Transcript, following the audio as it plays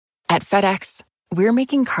At FedEx, we're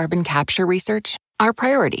making carbon capture research our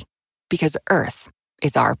priority because Earth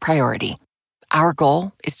is our priority. Our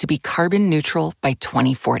goal is to be carbon neutral by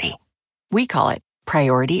 2040. We call it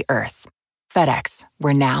Priority Earth. FedEx,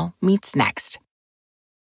 where now meets next.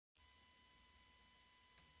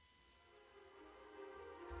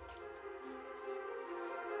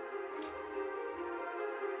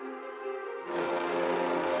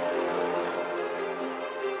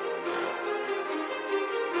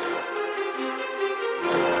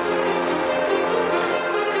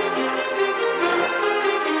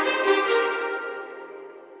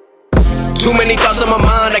 Too many thoughts on my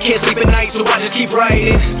mind, I can't sleep at night, so I just keep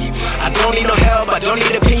writing. I don't need no help, I don't need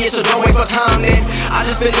opinions, so don't waste my time then. I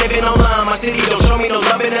just been living online, my city don't show me no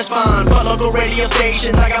love and that's fine. Fuck local radio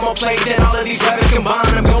stations, I got more plays than all of these rappers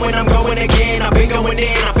combined. I'm going again, I've been going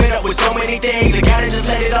in, I'm fed up with so many things. I gotta just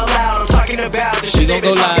let it all out, I'm talking about the shit they've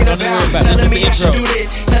been talking about. Telling me I should do this,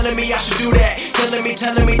 telling me I should do that.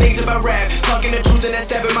 Telling me things about rap. Talking the truth and that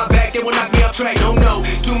stab in my back, they will knock me off track. No,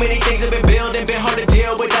 too many things have been building, been hard to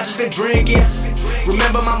deal with, I just been drinking.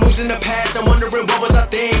 Remember my moves in the past, I'm wondering what was I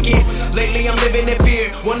thinking. Lately I'm living in fear,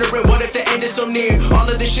 wondering what if the end is so near. All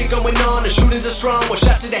of this shit going on, the shootings are strong. One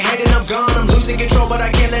shot to the head and I'm gone. I'm losing control but I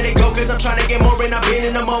can't let it go, cause I'm trying to get more. And I've been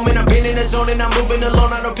in the moment, I've been in the zone, and I'm moving alone.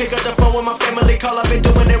 I don't pick up the phone when my family call, I've been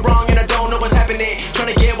doing it wrong and I don't know what's happening. Trying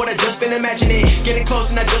to get what I just been imagining, getting close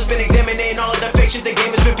and I just been examining all of the fake shit the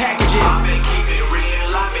game has been packaging. I've been keeping it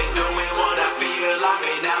real, I've been doing what I feel. I've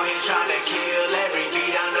been out here trying to kill every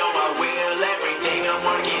beat, I know I will. Everything I'm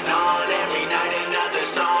working on, every night another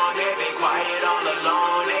song. They've been quiet all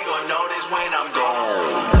along, they gon' notice when I'm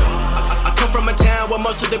gone. I come from a town where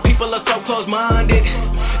most of the people are so close-minded.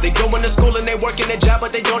 They go into school and they work in a job,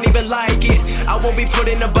 but they don't even like it. I won't be put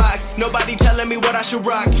in a box, nobody telling me what I should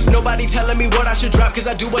rock. Nobody telling me what I should drop, cause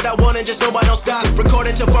I do what I want and just know I don't stop.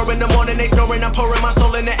 Recording till 4 in the morning, they snoring. I'm pouring my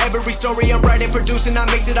soul into every story. I'm writing, producing, I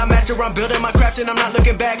mix it, I master. I'm building my craft and I'm not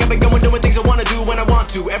looking back. I've been going doing things I wanna do when I want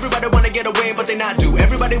to. Everybody wanna get away, but they not do.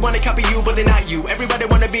 Everybody wanna copy you, but they not you. Everybody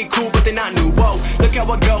wanna be cool, but they not new. Whoa, look how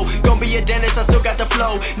I go, gonna be a dentist, I still got the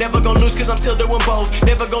flow. Never gonna lose cause I'm still doing both.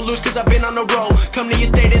 Never gonna lose cause I've been on the road. Come to your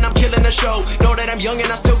state and I'm killing the show. Know that I'm young and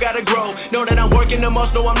I still gotta grow. Know that I'm working the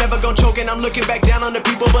most, know I'm never gonna choke. And I'm looking back down on the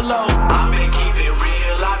people below. I've been keeping it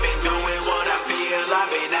real, I've been doing what I feel. I've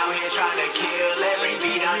been out here trying to kill every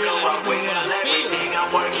beat, I know I will. Everything I'm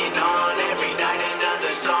working on, every night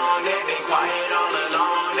another song. They've been quiet all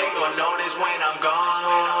along, they gon' notice when I'm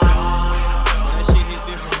gone. That shit is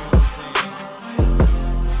different, you know what I'm saying?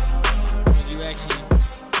 When you actually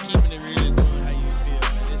keeping it real and doing how you feel.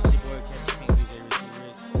 Man, this is your boy Captain King, DJ Richie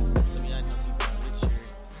Rich. Some of y'all know me by Rich Shirt.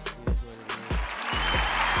 It is what it is.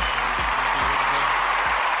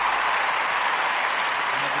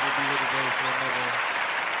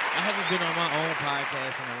 I haven't been on my own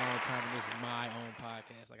podcast in a long time, and this is my own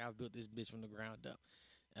podcast. Like, I've built this bitch from the ground up.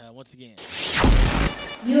 Once again,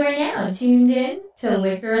 you are now tuned in to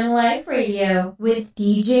Liquor and Life Radio with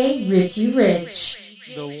DJ Richie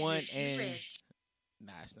Rich. The one and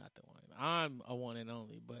nah, it's not the one. I'm a one and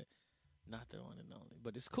only, but not the one and only.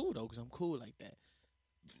 But it's cool though, because I'm cool like that.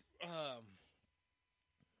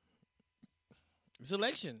 This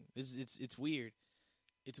election, it's weird.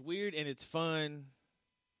 It's weird and it's fun.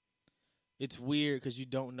 It's weird because you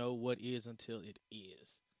don't know what is until it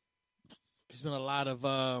is. There's been a lot of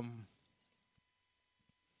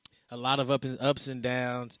ups and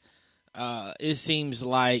downs. It seems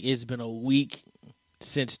like it's been a week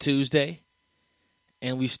since Tuesday,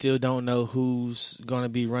 and we still don't know who's going to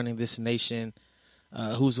be running this nation,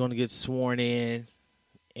 who's going to get sworn in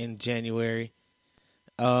January.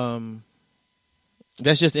 That's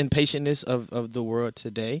just impatientness of the world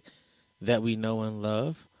today that we know and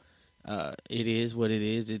love. It is what it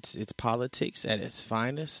is. It's politics at its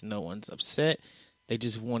finest. No one's upset. They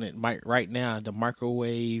just want it right now. The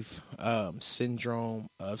microwave syndrome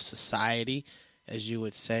of society, as you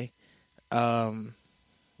would say.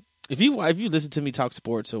 If you listen to me talk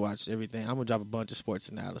sports or watch everything, I'm gonna drop a bunch of sports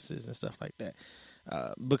analysis and stuff like that,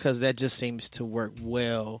 because that just seems to work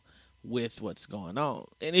well with what's going on.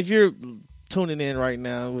 And if you're tuning in right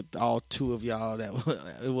now with all two of y'all,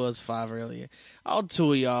 it was 5 earlier, all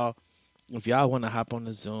two of y'all, if y'all want to hop on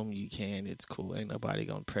the Zoom, you can. It's cool. Ain't nobody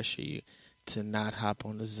gonna pressure you to not hop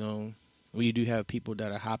on the Zoom. We do have people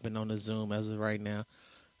that are hopping on the Zoom as of right now,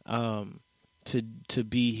 to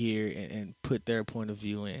be here and put their point of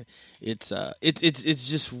view in. It's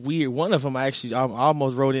just weird. One of them I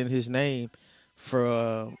almost wrote in his name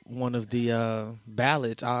for one of the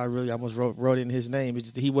ballots. I really almost wrote in his name.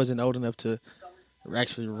 He wasn't old enough to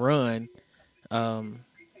actually run.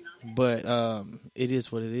 But it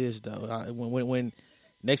is what it is, though. When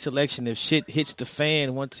next election, if shit hits the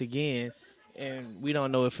fan once again, and we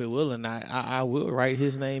don't know if it will or not, I will write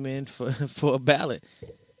his name in for a ballot.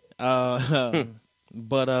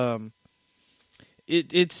 But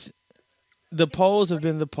it's the polls have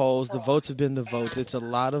been the polls, the votes have been the votes. It's a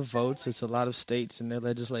lot of votes. It's a lot of states and their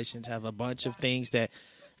legislations have a bunch of things that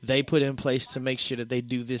they put in place to make sure that they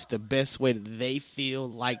do this the best way that they feel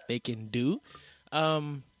like they can do.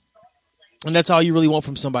 And that's all you really want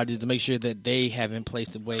from somebody is to make sure that they have in place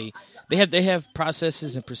the way they have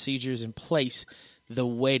processes and procedures in place the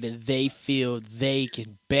way that they feel they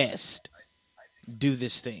can best do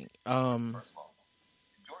this thing. And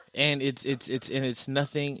it's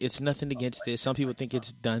nothing against this. Some people think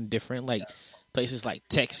it's done different, like places like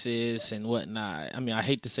Texas and whatnot. I mean, I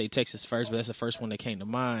hate to say Texas first, but that's the first one that came to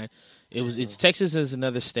mind. It's Texas is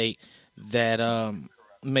another state that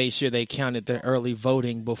made sure they counted the early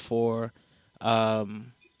voting before the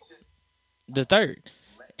 3rd,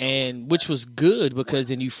 and which was good because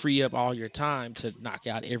then you free up all your time to knock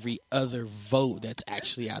out every other vote that's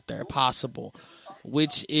actually out there possible,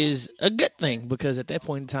 which is a good thing because at that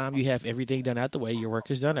point in time you have everything done out the way. Your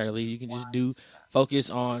work is done early. You can just focus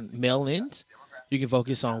on mail-ins. You can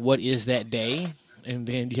focus on what is that day, and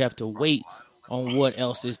then you have to wait on what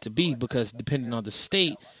else is to be because depending on the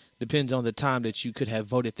state, depends on the time that you could have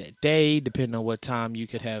voted that day, depending on what time you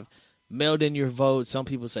could have mailed in your vote. Some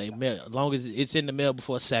people say mail, as long as it's in the mail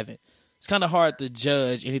before 7. It's kind of hard to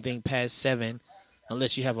judge anything past 7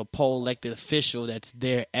 unless you have a poll elected official that's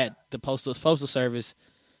there at the postal service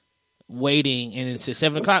waiting, and it's at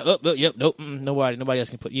 7 o'clock. Oh, yep, nope, nobody else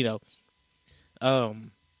can put. You're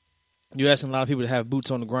asking a lot of people to have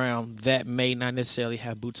boots on the ground that may not necessarily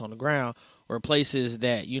have boots on the ground, or places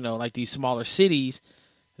that like these smaller cities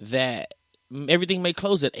that everything may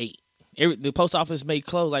close at 8. The post office may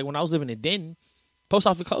close. Like when I was living in Denton, post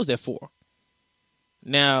office closed at 4.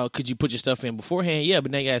 Now, could you put your stuff in beforehand? Yeah,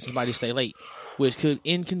 but now you got somebody to stay late, which could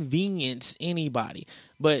inconvenience anybody.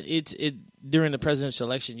 But during the presidential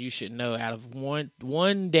election, you should know out of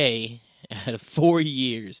one day out of 4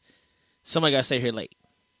 years, somebody got to stay here late.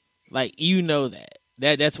 Like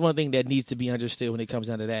that's one thing that needs to be understood when it comes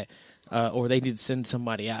down to that. Or they need to send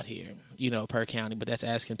somebody out here, per county. But that's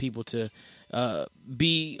asking people to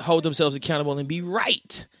hold themselves accountable and be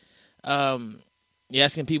right. You're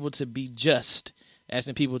asking people to be just,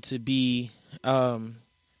 asking people to be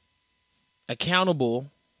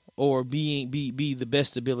accountable, or be the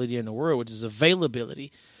best ability in the world, which is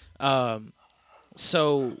availability.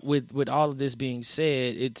 So with all of this being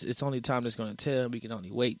said, it's only time that's going to tell. We can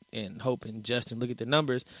only wait and hope and just and look at the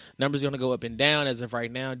numbers. Numbers are going to go up and down as of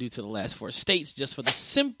right now due to the last 4 states, just for the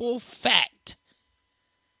simple fact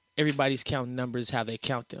everybody's counting numbers how they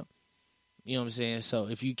count them. You know what I'm saying? So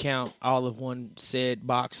if you count all of one said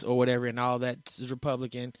box or whatever and all that's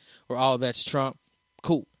Republican or all that's Trump,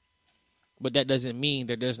 cool. But that doesn't mean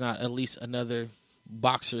that there's not at least another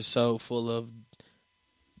box or so full of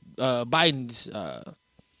Biden's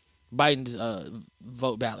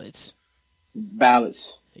vote ballots.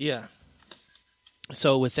 Yeah.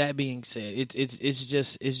 So with that being said, it's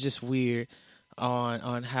just weird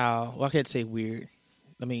on how. Well, I can't say weird.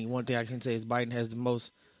 I mean, one thing I can say is Biden has the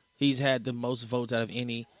most. He's had the most votes out of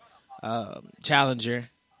any challenger,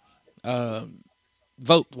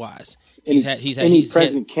 vote wise. He's had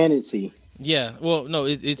president candidacy. Yeah. Well, no,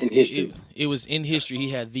 it was in history.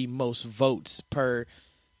 He had the most votes per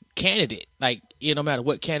candidate. Like, no matter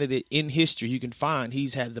what candidate in history you can find,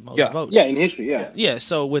 he's had the most votes. Yeah, in history, yeah. Yeah,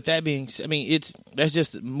 so with that being said, I mean, that's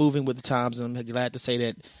just moving with the times, and I'm glad to say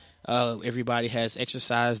that everybody has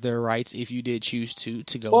exercised their rights if you did choose to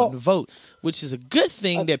go and vote, which is a good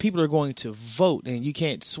thing that people are going to vote, and you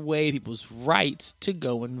can't sway people's rights to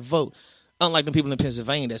go and vote. Unlike the people in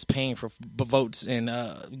Pennsylvania that's paying for votes and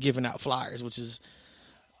giving out flyers, which is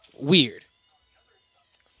weird.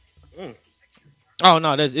 Oh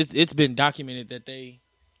no, it's been documented that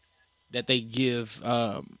they give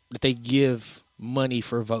money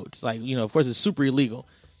for votes. Like, of course, it's super illegal.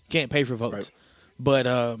 You can't pay for votes, right. But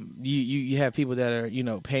you have people that are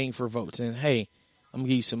paying for votes, and hey, I'm gonna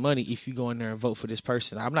give you some money if you go in there and vote for this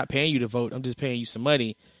person. I'm not paying you to vote. I'm just paying you some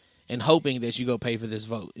money and hoping that you go pay for this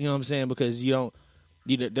vote. You know what I'm saying? Because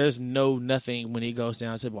there's nothing when it goes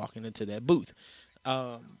down to walking into that booth.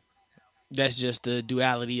 That's just the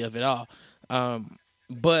duality of it all.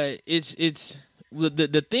 But it's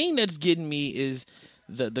the thing that's getting me is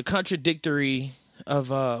the contradictory of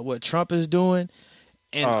what Trump is doing,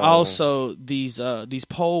 and also these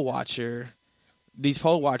poll watchers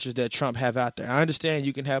that Trump have out there. I understand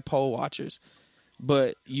you can have poll watchers,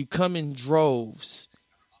 but you come in droves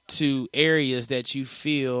to areas that you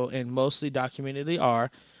feel, and mostly documentedly are,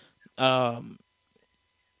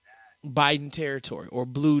 Biden territory or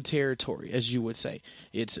blue territory, as you would say.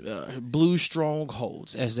 It's blue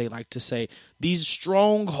strongholds, as they like to say. These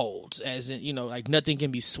strongholds, as in, like nothing can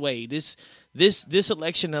be swayed. This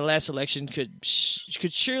election and the last election could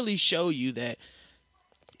surely show you that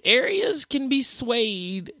areas can be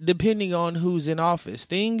swayed depending on who's in office.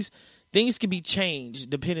 Things can be changed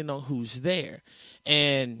depending on who's there,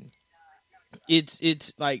 and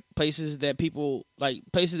it's like places that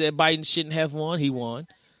Biden shouldn't have won, he won.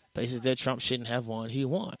 Places that Trump shouldn't have won, he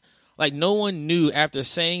won. Like, no one knew, after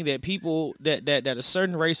saying that people that a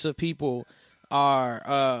certain race of people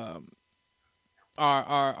are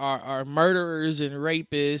murderers and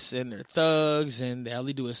rapists and they're thugs and all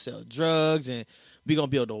they do is sell drugs, and we're gonna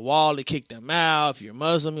build a wall to kick them out. If you're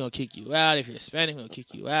Muslim, we're gonna kick you out. If you're Hispanic, we're gonna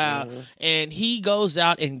kick you out. Mm-hmm. And he goes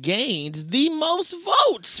out and gains the most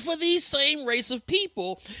votes for these same race of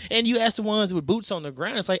people. And you ask the ones with boots on the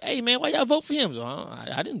ground, it's like, hey man, why y'all vote for him? So,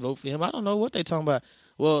 I didn't vote for him. I don't know what they talking about.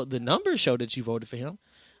 Well, the numbers show that you voted for him.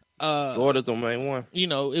 Florida's the main one.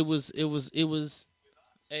 It was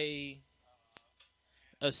a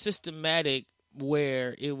systematic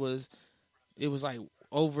where it was like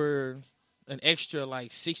over an extra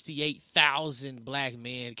like 68,000 black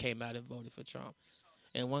men came out and voted for Trump.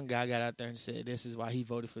 And one guy got out there and said this is why he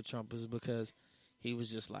voted for Trump, is because he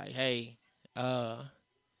was just like, hey,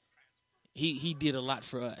 he did a lot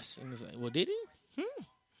for us. And it's like, well, did he?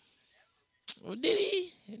 Well, did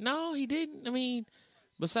he? No, he didn't. I mean,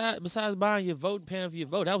 besides buying your vote and paying for your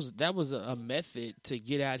vote, that was a method to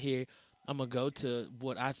get out here. I'm going to go to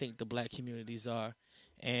what I think the black communities are,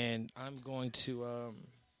 and I'm going to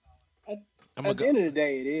At the end of the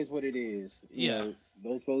day, it is what it is. Yeah,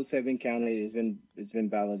 those votes have been counted. It's been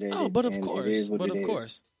validated. Oh, but of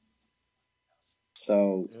course.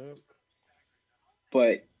 So,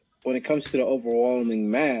 but when it comes to the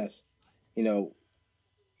overwhelming mass, it's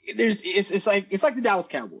like the Dallas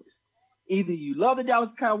Cowboys. Either you love the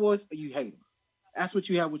Dallas Cowboys or you hate them. That's what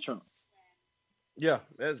you have with Trump. Yeah,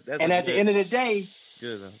 that's and at the end of the day,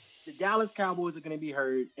 good. The Dallas Cowboys are going to be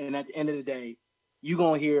heard, and at the end of the day, you're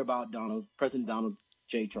going to hear about President Donald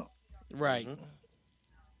J. Trump. Right. Mm-hmm.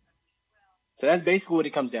 So that's basically what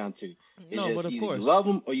it comes down to. But of course, you love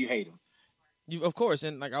them or you hate them. Of course,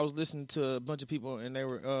 and like I was listening to a bunch of people, and they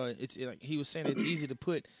were, he was saying it's easy to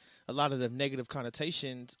put a lot of the negative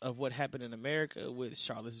connotations of what happened in America with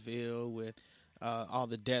Charlottesville, with all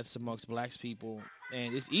the deaths amongst black people,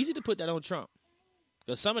 and it's easy to put that on Trump.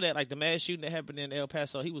 Because some of that, like the mass shooting that happened in El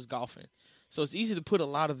Paso, he was golfing. So it's easy to put a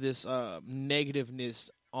lot of this negativeness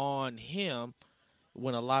on him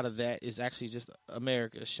when a lot of that is actually just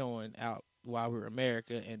America showing out why we're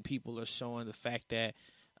America, and people are showing the fact that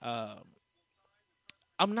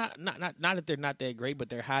I'm not that they're not that great, but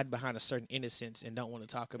they're hiding behind a certain innocence and don't want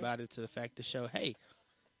to talk about it, to the fact to show, hey,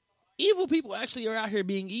 evil people actually are out here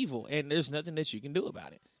being evil, and there's nothing that you can do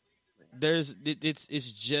about it.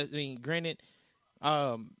 It's just, I mean, granted,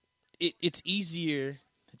 it's easier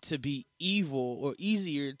to be evil, or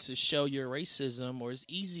easier to show your racism, or it's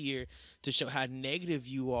easier to show how negative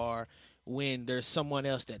you are when there's someone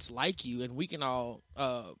else that's like you. And we can all,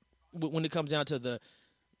 when it comes down to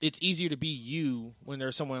it's easier to be you when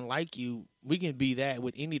there's someone like you. We can be that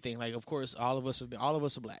with anything. Like, of course, all of us are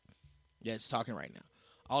black. Yeah, it's talking right now.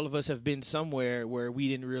 All of us have been somewhere where we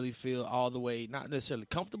didn't really feel all the way, not necessarily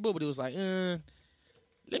comfortable, but it was like,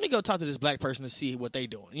 let me go talk to this black person to see what they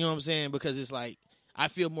doing. You know what I'm saying? Because it's like, I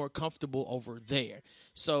feel more comfortable over there.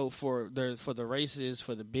 So for the racists,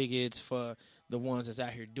 for the bigots, for the ones that's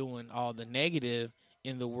out here doing all the negative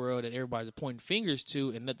in the world that everybody's pointing fingers to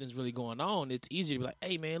and nothing's really going on, it's easier to be like,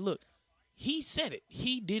 hey man, look, he said it.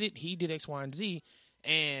 He did it. He did X, Y, and Z.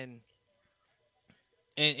 And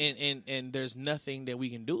there's nothing that we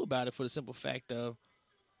can do about it, for the simple fact of,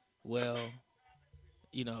 well,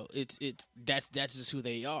 that's just who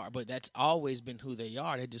they are. But that's always been who they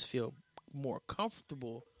are. They just feel more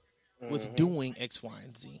comfortable with doing X, Y,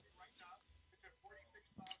 and Z.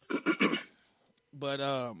 But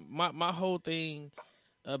my whole thing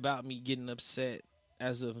about me getting upset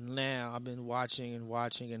as of now, I've been watching, and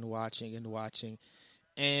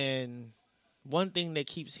one thing that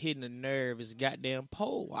keeps hitting the nerve is goddamn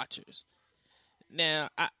poll watchers. Now,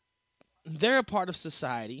 they're a part of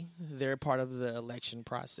society. They're a part of the election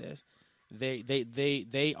process.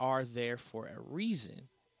 They are there for a reason.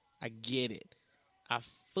 I get it. I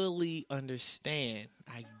fully understand.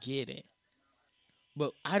 I get it.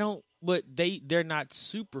 But they're not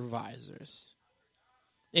supervisors.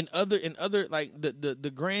 In other like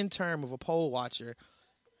the grand term of a poll watcher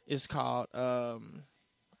is called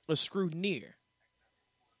a scrutineer.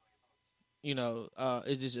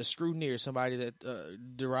 It's just a scrutineer, somebody that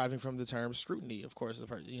deriving from the term scrutiny, of course,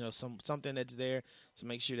 something that's there to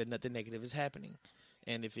make sure that nothing negative is happening,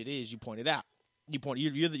 and if it is, you point it out.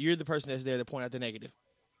 You're the person that's there to point out the negative,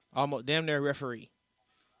 almost damn near a referee.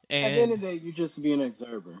 And at the end of the day, you're just being an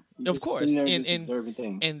observer. You're of course, observing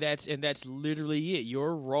things. And that's literally it.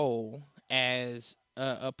 Your role as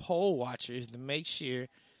a poll watcher is to make sure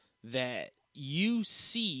that you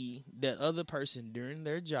see that other person during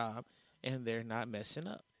their job and they're not messing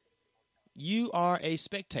up. You are a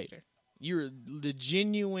spectator. You're the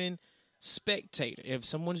genuine spectator. If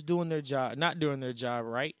someone's doing their job, not doing their job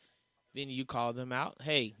right, then you call them out.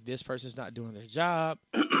 Hey, this person's not doing their job.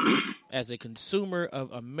 As a consumer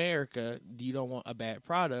of America, you don't want a bad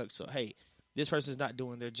product. So, hey, this person's not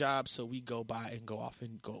doing their job. So we go by and go off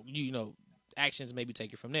and go, actions maybe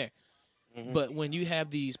take it from there. Mm-hmm. But when you have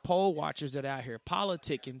these poll watchers that are out here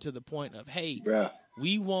politicking to the point of, hey,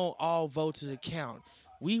 we want all votes to count.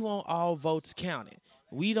 We want all votes counted.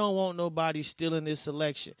 We don't want nobody stealing this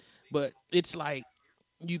election. But it's like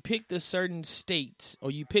you pick the certain states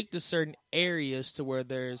or you pick the certain areas to where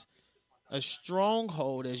there's a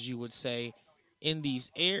stronghold, as you would say, in these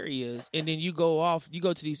areas, and then you go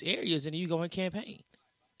to these areas and you go in campaign.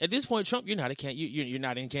 At this point, Trump, you're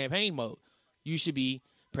not in campaign mode. You should be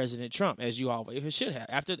President Trump, as you always should have.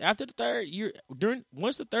 After the third,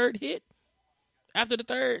 once the third hit, after the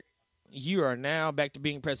third, you are now back to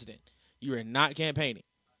being president. You are not campaigning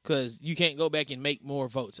because you can't go back and make more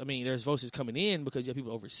votes. I mean, there's votes that's coming in because you have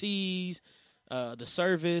people overseas, the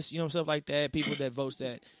service, stuff like that. People that votes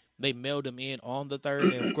that they mailed them in on the third,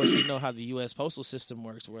 and of course we know how the U.S. postal system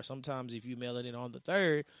works, where sometimes if you mail it in on the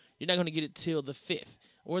third, you're not going to get it till the 5th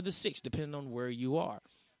or the 6th, depending on where you are.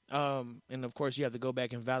 And of course, you have to go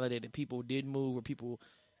back and validate that people did move, or people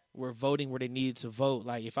were voting where they needed to vote.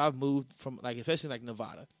 Like if I've moved from, especially like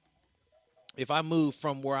Nevada, if I move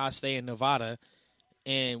from where I stay in Nevada,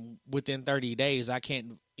 and within 30 days I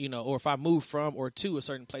can't, or if I move from or to a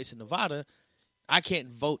certain place in Nevada, I can't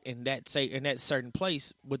vote in that certain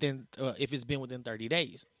place within if it's been within 30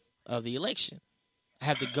 days of the election. I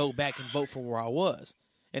have to go back and vote from where I was,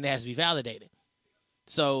 and it has to be validated.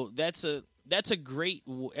 So that's a great.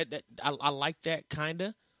 I like that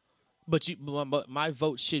kinda, but my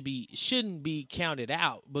vote shouldn't be counted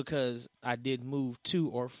out because I did move to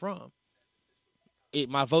or from.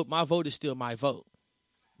 My vote is still my vote.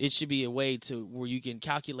 It should be a way to where you can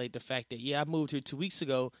calculate the fact that I moved here 2 weeks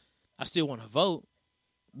ago. I still want to vote,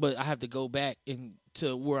 but I have to go back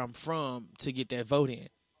to where I'm from to get that vote in,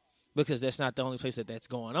 because that's not the only place that's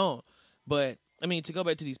going on. But I mean, to go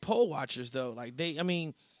back to these poll watchers though,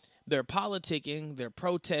 they're politicking, they're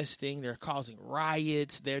protesting, they're causing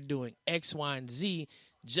riots, they're doing X, Y, and Z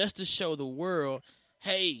just to show the world,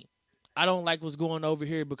 hey, I don't like what's going over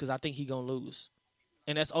here because I think he's going to lose.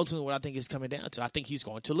 And that's ultimately what I think it's coming down to. I think he's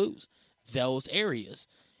going to lose those areas.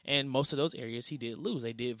 And most of those areas he did lose.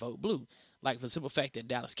 They did vote blue. Like for the simple fact that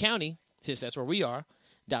Dallas County, since that's where we are,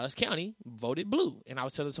 Dallas County voted blue. And I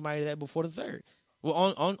was telling somebody that before the third. Well,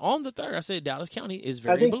 on the third, I said Dallas County is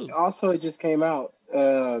very blue. Also, it just came out,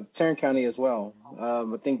 Tarrant County as well. I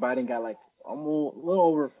think Biden got a little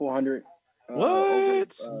over 400.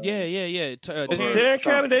 What? Yeah. Tarrant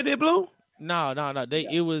County, they did blue? No.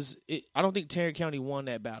 I don't think Tarrant County won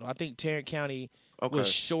that battle. I think Tarrant County was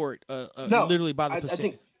short, literally by the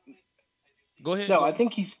percent. Go ahead. No, I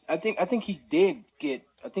think he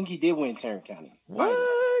did win Tarrant County.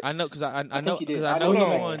 What? I know because I know he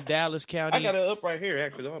won Dallas County. I got it up right here,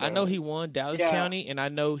 actually. I know he won Dallas County, and I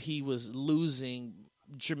know he was losing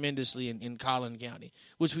tremendously in Collin County,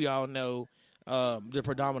 which we all know the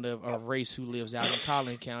predominant of race who lives out in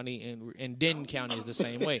Collin County, and Denton County is the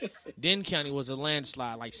same way. Denton County was a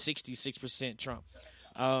landslide, like 66% Trump.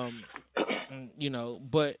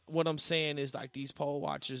 But what I'm saying is like these poll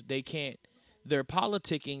watchers, they're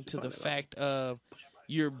politicking to the fact of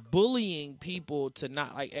you're bullying people to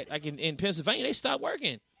not like in Pennsylvania, they stopped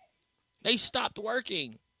working. They stopped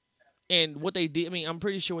working. And what they did, I'm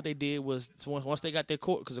pretty sure what they did was once they got their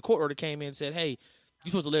court, because the court order came in and said, hey,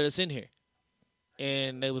 you're supposed to let us in here.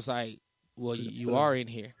 And they was like, well, you are in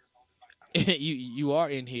here. you are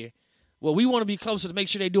in here. Well, we want to be closer to make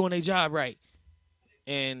sure they're doing their job right.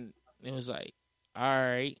 And it was like, all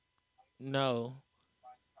right, no.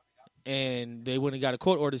 And they went and got a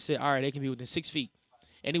court order that said, all right, they can be within 6 feet.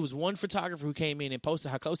 And it was one photographer who came in and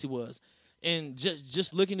posted how close he was. And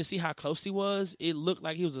just looking to see how close he was, it looked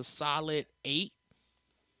like he was a solid 8.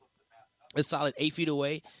 a solid 8 feet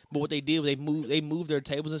away. But what they did was they moved their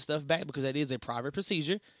tables and stuff back because that is a private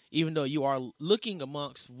procedure. Even though you are looking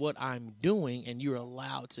amongst what I'm doing and you're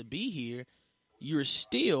allowed to be here, you're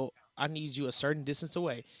still, I need you a certain distance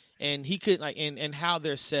away. And he could and how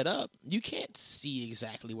they're set up, you can't see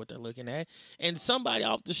exactly what they're looking at. And somebody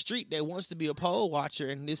off the street that wants to be a poll watcher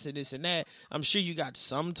and this and this and that, I'm sure you got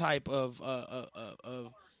some type of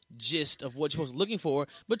gist of what you're supposed to be looking for,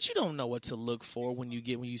 but you don't know what to look for when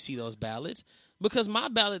you see those ballots. Because my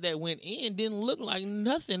ballot that went in didn't look like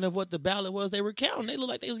nothing of what the ballot was they were counting. They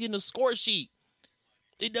looked like they was getting a score sheet.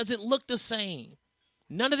 It doesn't look the same.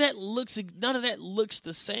 None of that looks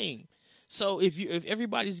the same. So if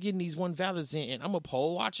everybody's getting these one ballots in, and I'm a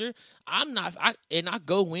poll watcher, I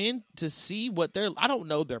go in to see what I don't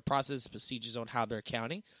know their process procedures on how they're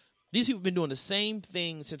counting. These people have been doing the same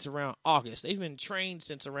thing since around August. They've been trained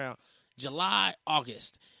since around July,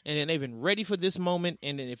 August. And then they've been ready for this moment.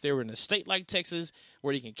 And then if they were in a state like Texas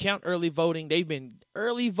where they can count early voting, they've been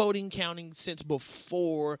early voting counting since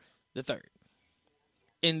before the 3rd.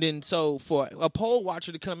 And then so for a poll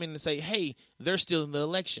watcher to come in and say, hey, they're still in the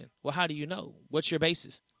election. Well, how do you know? What's your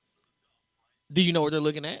basis? Do you know what they're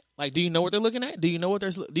looking at? Like, do you know what they're looking at? Do you know what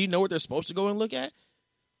they're supposed to go and look at?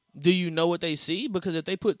 Do you know what they see? Because if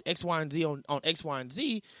they put X, Y, and Z on X, Y, and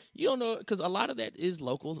Z, you don't know, because a lot of that is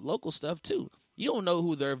local stuff too. You don't know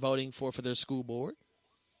who they're voting for their school board.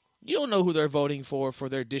 You don't know who they're voting for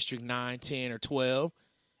their District 9, 10, or 12.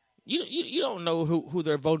 You don't know who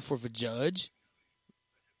they're voting for judge,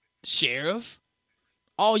 sheriff.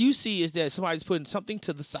 All you see is that somebody's putting something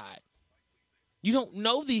to the side. You don't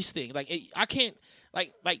know these things. Like, I can't,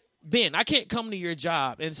 like Ben, I can't come to your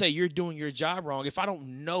job and say you're doing your job wrong if I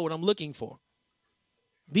don't know what I'm looking for.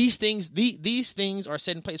 These things are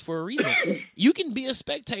set in place for a reason. You can be a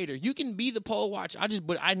spectator. You can be the poll watcher.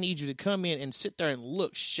 But I need you to come in and sit there and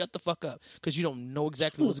look. Shut the fuck up, because you don't know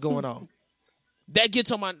exactly what's going on. That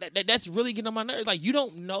gets on my. That's really getting on my nerves. Like, you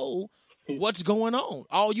don't know what's going on.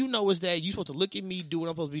 All you know is that you're supposed to look at me, do what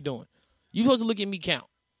I'm supposed to be doing. You're supposed to look at me count.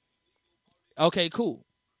 Okay, cool.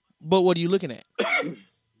 But what are you looking at?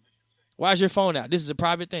 Why is your phone out? This is a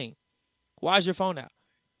private thing. Why is your phone out?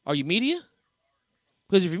 Are you media?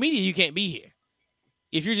 Because if you're media, you can't be here.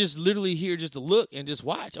 If you're just literally here just to look and just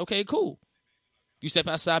watch, okay, cool. You step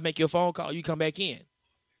outside, make your phone call, you come back in.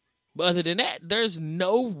 But other than that, there's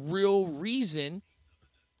no real reason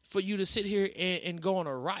for you to sit here and go on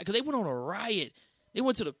a riot. Because they went on a riot. They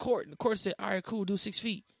went to the court, and the court said, all right, cool, do 6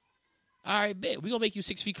 feet. All right, bet. We're going to make you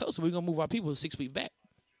 6 feet closer. We're going to move our people 6 feet back.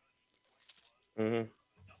 Mm-hmm.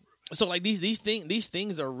 So, like, these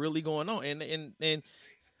things are really going on. And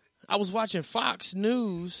I was watching Fox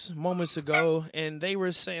News moments ago, and they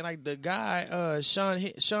were saying, like, the guy, Sean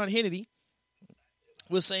Hannity,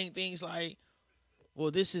 was saying things like,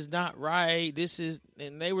 well, this is not right.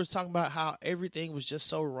 And they were talking about how everything was just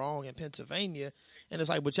so wrong in Pennsylvania. And it's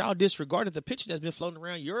like, but y'all disregarded the picture that's been floating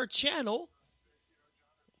around your channel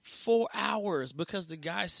for hours, because the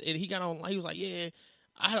guy said, he got on, he was like, yeah,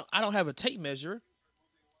 I don't have a tape measure,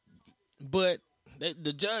 but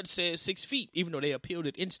the judge said 6 feet, even though they appealed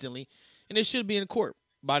it instantly, and it should be in court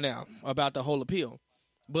by now about the whole appeal.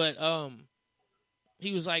 But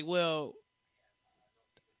he was like, well,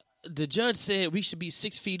 the judge said we should be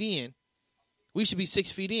 6 feet in. We should be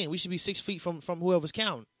 6 feet in. We should be 6 feet from whoever's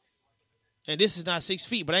counting. And this is not 6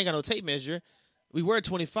 feet, but I ain't got no tape measure. We were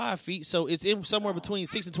 25 feet, so it's in somewhere between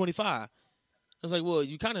 6 and 25. I was like, well,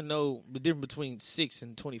 you kind of know the difference between 6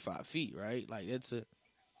 and 25 feet, right? Like, that's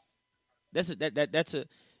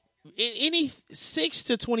any 6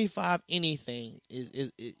 to 25, anything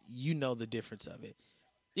is you know the difference of it.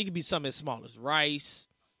 It could be something as small as rice,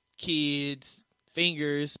 kids,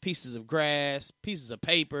 fingers, pieces of grass, pieces of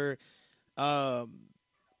paper, cars.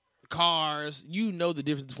 You know the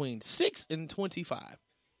difference between 6 and 25.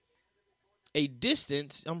 A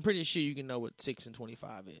distance, I'm pretty sure you can know what 6 and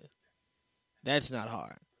 25 is. That's not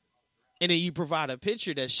hard. And then you provide a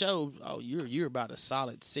picture that shows, oh, you're about a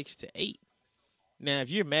solid 6 to 8. Now, if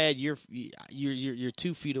you're mad, you're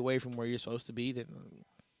 2 feet away from where you're supposed to be, then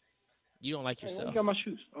you don't like yourself. I got my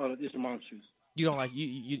shoes. Oh, these are mom's shoes. You don't like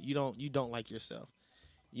you don't like yourself.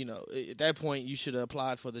 You know, at that point, you should have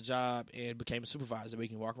applied for the job and became a supervisor. We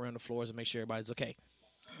can walk around the floors and make sure everybody's okay.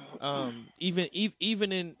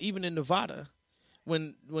 Even in Nevada,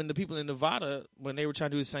 when the people in Nevada, when they were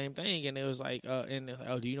trying to do the same thing, and it was like,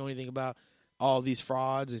 oh, do you know anything about all these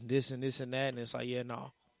frauds and this and this and that? And it's like, yeah,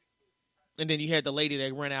 no. And then you had the lady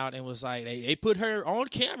that ran out and was like, they put her on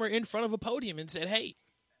camera in front of a podium and said, hey,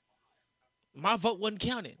 my vote wasn't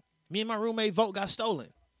counted. Me and my roommate vote got stolen.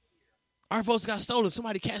 Our votes got stolen.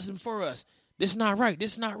 Somebody cast them for us. This is not right.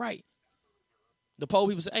 This is not right. The poll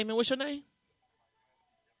people say, "Hey man, what's your name?"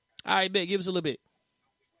 All right, bet. Give us a little bit.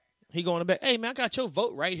 He going to bet. Hey man, I got your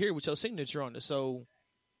vote right here with your signature on it. So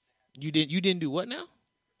you didn't do what now?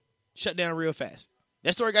 Shut down real fast.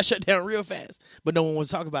 That story got shut down real fast. But no one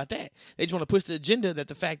wants to talk about that. They just want to push the agenda that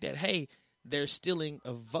the fact that, hey, they're stealing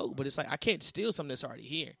a vote. But it's like, I can't steal something that's already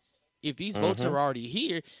here. If these votes are already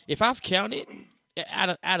here, if I've counted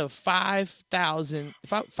out of 500,000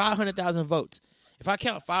 votes, if I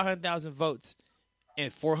count 500,000 votes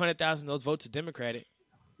and 400,000 of those votes are Democratic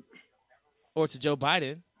or to Joe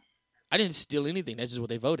Biden, I didn't steal anything. That's just what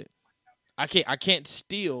they voted. I can't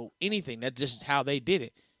steal anything. That's just how they did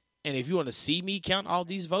it. And if you want to see me count all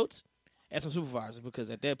these votes, ask my supervisor, because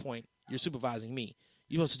at that point, you're supervising me.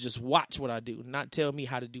 You're supposed to just watch what I do, not tell me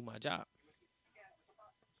how to do my job.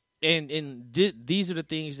 And these are the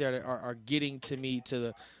things that are getting to me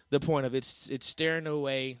to the point of it's staring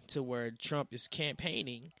away to where Trump is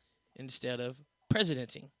campaigning instead of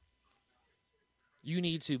presidenting. You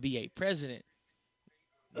need to be a president.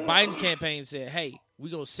 Biden's campaign said, hey,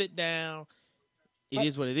 we're going to sit down. It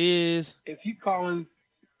is what it is. If you calling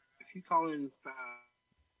foul,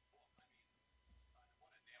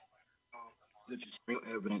 just real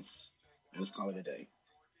evidence, and let's call it a day.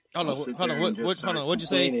 Hold on. What'd you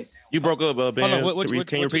say? You broke up, Ben. Hold on,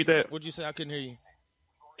 Can you repeat that? What'd you say? I couldn't hear you.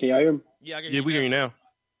 Can y'all hear me? Yeah, I can Yeah, we hear you now.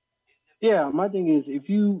 Yeah, my thing is, if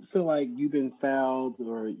you feel like you've been fouled,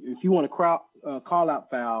 or if you want to call out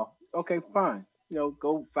foul, okay, fine.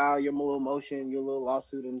 Go file your little motion, your little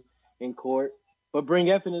lawsuit in court, but bring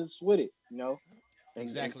evidence with it.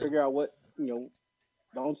 Exactly. And figure out what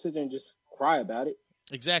Don't sit there and just cry about it.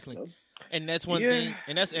 Exactly. And that's one thing,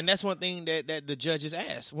 and that's one thing that the judges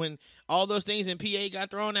asked when all those things in PA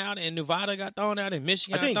got thrown out, and Nevada got thrown out, and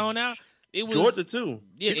Michigan got thrown out. It was Georgia too.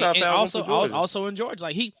 Yeah, and also in Georgia,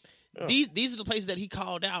 like these are the places that he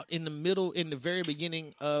called out in the very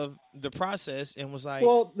beginning of the process, and was like,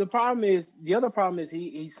 well, the other problem is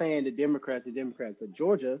he's saying the Democrats, but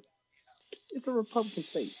Georgia, it's a Republican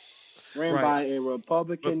state ran by a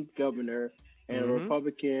Republican governor. And a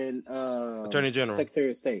Republican Attorney General,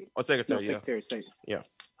 Secretary of State, Secretary of State. Yeah.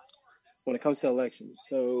 When it comes to elections,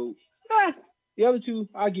 so the other two,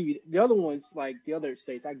 I'll give you. The other ones, like the other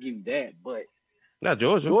states, I give you that, but not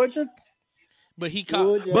Georgia. But he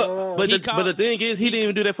called. But the thing is, he didn't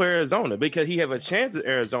even do that for Arizona because he have a chance at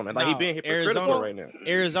Arizona. Like he being hypocritical right now.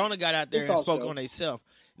 Arizona got out there and spoke on themselves.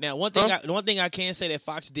 Now, one thing I can say that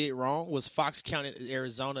Fox did wrong was Fox counted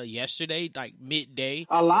Arizona yesterday, like midday.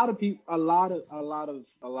 A lot of people, a lot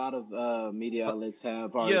of media outlets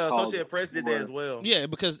have already called. Associated Press did that as well. Yeah,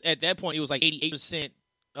 because at that point it was like 88%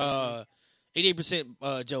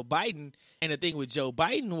 Joe Biden, and the thing with Joe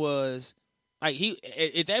Biden was like he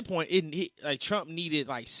at that point like Trump needed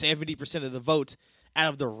like 70% of the votes out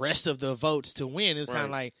of the rest of the votes to win. It was kind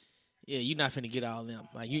of like, yeah, you're not finna get all of them.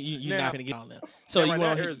 Like you're not finna get all of them. So you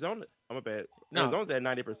want Arizona? I'm a bad. Arizona's at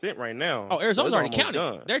 90% right now. Oh, Arizona's already counted.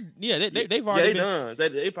 Done. They've already been done.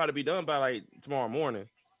 They probably be done by like tomorrow morning.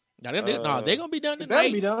 No, they're gonna be done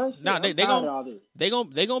tonight. Be done. No, they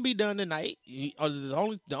gonna be done tonight.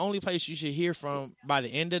 The only place you should hear from by the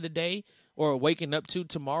end of the day or waking up to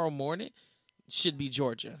tomorrow morning should be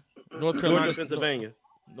Georgia, North Carolina, Georgia, Pennsylvania.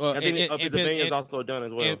 I think Pennsylvania is also done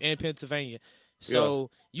as well. And Pennsylvania. So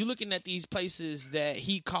you looking at these places that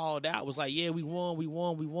he called out was like, yeah, we won. We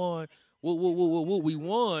won.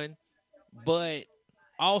 But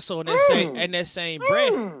also in that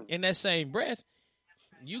same breath,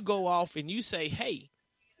 you go off and you say, hey,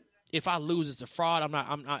 if I lose, it's a fraud. I'm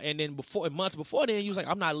not. And then months before then, he was like,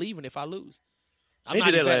 I'm not leaving if I lose. He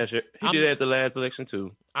did that last year. He did that at the last election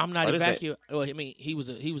too. I'm not evacuating. Well, I mean, he was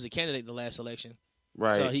a candidate in the last election,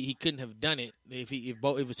 right? So he couldn't have done it if it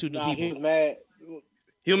was two new people. He was mad.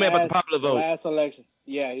 He was mad about the popular vote. Last election,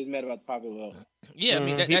 yeah, he's mad about the popular vote. Yeah, I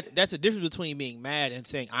mean that's a difference between being mad and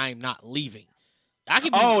saying I'm not leaving. That's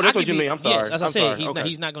what you mean. I'm sorry. Yes, as I said, sorry.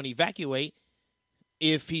 he's not going to evacuate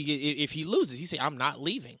if he loses. He said I'm not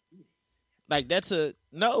leaving. Like that's a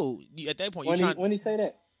no. At that point, when he say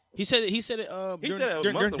that. He said it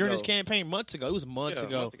during his campaign months ago. It was months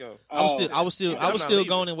ago. I was still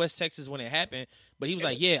going in West Texas when it happened, but he was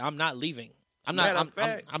like, "Yeah, I'm not leaving. I'm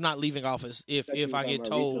not leaving office if I get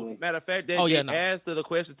told." Recently. Matter of fact, they asked the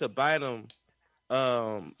question to Biden.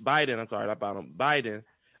 I'm sorry, not Biden.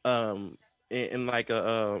 In like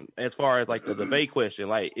as far as like the debate question,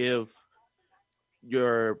 like if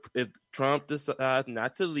Trump decides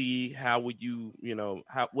not to lead, how would you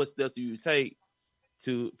what steps do you take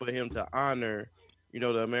for him to honor,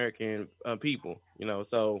 the American people,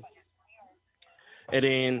 so And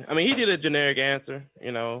then, I mean, he did a generic answer,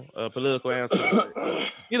 a political answer.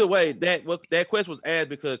 Either way, that question was asked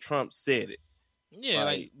because Trump said it. Yeah,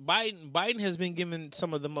 like Biden has been given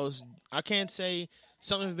some of the most. I can't say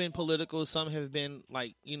some have been political, some have been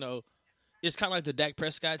like it's kind of like the Dak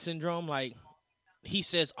Prescott syndrome. Like he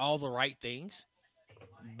says all the right things,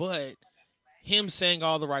 but him saying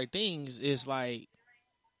all the right things is like.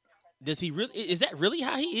 Does he really? Is that really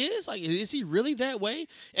how he is? Like, is he really that way?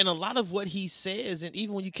 And a lot of what he says, and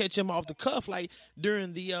even when you catch him off the cuff, like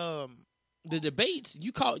during the debates, he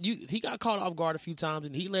got caught off guard a few times,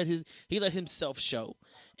 and he let himself show,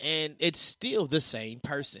 and it's still the same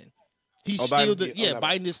person. He's still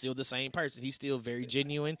Biden is still the same person. He's still very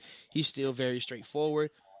genuine. He's still very straightforward.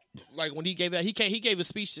 Like when he gave a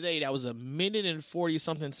speech today that was a minute and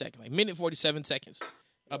 40-something seconds, like minute 47 seconds,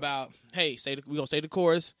 about hey, we're gonna stay the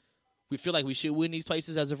course. We feel like we should win these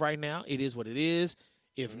places as of right now. It is what it is.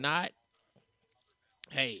 If not,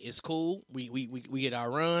 hey, it's cool. We get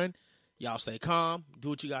our run. Y'all stay calm. Do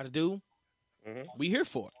what you got to do. Mm-hmm. We here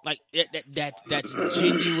for it. Like that's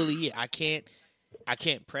genuinely it. I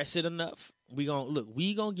can't press it enough. We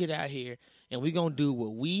gonna get out here and we gonna do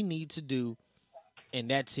what we need to do,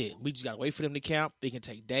 and that's it. We just gotta wait for them to count. It can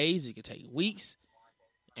take days. It can take weeks,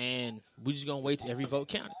 and we just gonna wait till every vote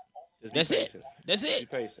counted. That's it. That's it.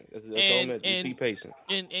 Be patient. That's all that. Just be patient.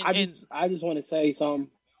 I just want to say something.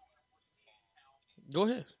 Go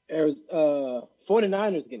ahead.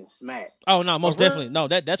 49ers getting smacked. Oh no, most definitely. No,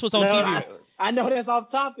 that's what's on TV. I know that's off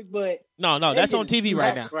topic, but no, that's on TV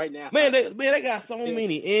right now. Right now, man, they got so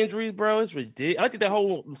many injuries, bro. It's ridiculous. I think that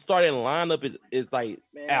whole starting lineup is like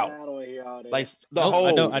out. I don't want to hear all that. Like the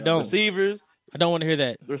whole I don't. Receivers. I don't want to hear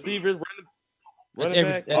that. The receivers, running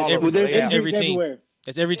back. That's every team. Everywhere.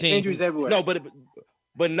 That's every team. Injuries everywhere. No,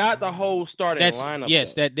 but not the whole starting lineup.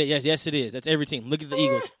 Yes, yes, it is. That's every team. Look at the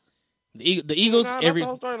Eagles. The Eagles. Every the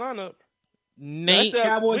whole starting lineup. Name.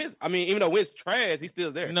 Wentz, I mean, even though Wentz trash, he's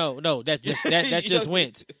still there. No, that's just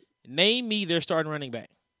Wentz. Name me their starting running back.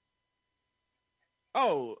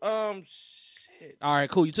 Oh, shit. All right,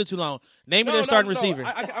 cool. You took too long. Name me their starting receiver.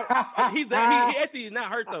 He actually is not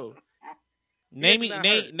hurt though.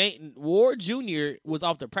 Name Ward Jr. was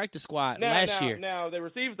off the practice squad last year. Now the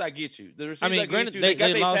receivers, I get you. The receivers, I mean, granted,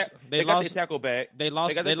 they lost their tackle back. They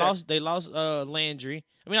lost Landry.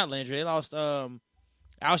 I mean, not Landry. They lost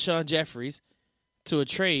Alshon Jeffries to a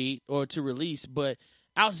trade or to release. But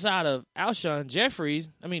outside of Alshon Jeffries,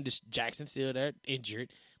 I mean, Jackson's still there,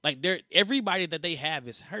 injured. Like everybody that they have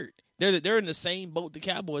is hurt. They're in the same boat the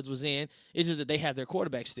Cowboys was in. It's just that they have their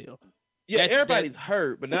quarterback still. Yeah, everybody's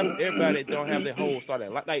hurt, but not everybody don't have their whole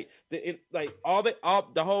starting. Like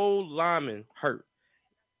the whole lineman hurt.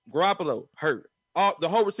 Garoppolo hurt. The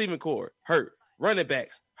whole receiving core hurt. Running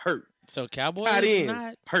backs hurt. So Cowboys tight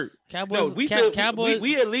ends hurt. Cowboys. No,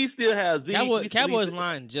 we at least still have Zeke. Cowboys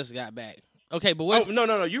line just got back. Okay, but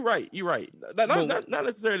no. You're right. Not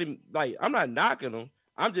necessarily like I'm not knocking them.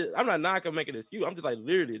 I'm not knocking making an excuse. I'm just like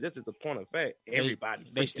literally. This is a point of fact. Everybody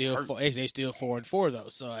they still 4-4 though.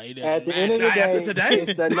 So it doesn't at the end of the day,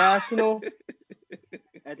 it's the national.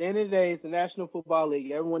 At the end of the day, it's the National Football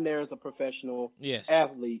League. Everyone there is a professional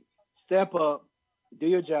athlete. Step up, do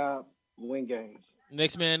your job, win games.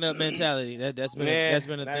 Next man up mentality. That's been a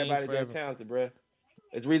thing everybody forever. Talented, bro.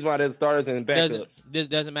 It's the reason why there's starters and backups. This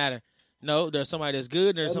doesn't matter. No, there's somebody that's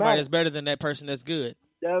good. There's somebody that's better than that person that's good.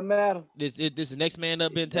 Doesn't matter. This is next man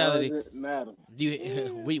up mentality. Doesn't matter.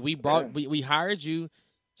 We hired you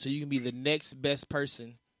so you can be the next best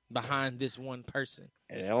person behind this one person.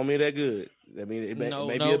 And it don't mean that good. I mean it may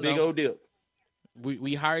be a big old dip.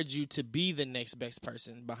 We hired you to be the next best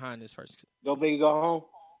person behind this person. Go big, go home.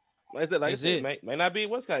 Like I said, may not be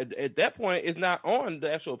what's kind. At that point, it's not on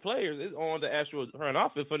the actual players. It's on the actual front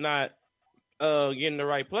office for not getting the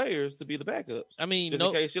right players to be the backups. I mean,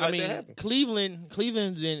 that Cleveland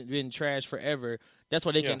been trash forever. That's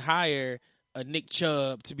why they can hire a Nick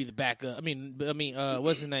Chubb to be the backup. I mean,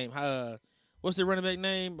 what's his name? What's the running back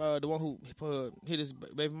name? The one who hit his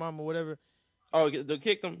baby mama or whatever. Oh, they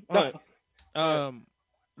kicked him. Hunt.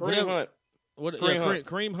 Kareem Hunt.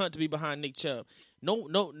 Kareem Hunt to be behind Nick Chubb.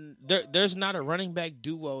 No, there's not a running back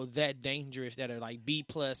duo that dangerous that are like B+,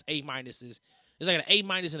 A-. There's like an A-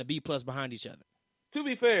 and a B+ behind each other. To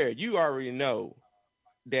be fair, you already know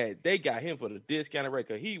that they got him for the discounted rate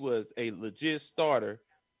because he was a legit starter,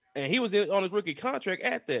 and he was on his rookie contract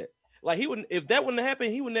at that. Like he wouldn't, if that wouldn't have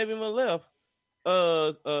happened, he would never even left.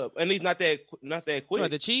 And he's not that quick.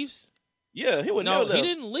 What, the Chiefs? Yeah, he would never. No, left. he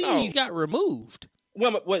didn't leave. No. He got removed.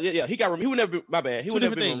 Well, yeah, he got removed. He would never. My bad. He would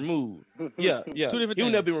never been removed. Yeah. Two different he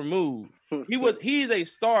would never be removed. He's a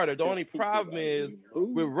starter. The only problem is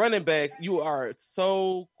with running backs, you are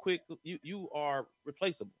so quick. You are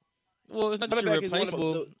replaceable. Well, it's not that you're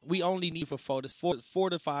replaceable. We only need for 4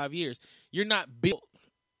 to 5 years. You're not built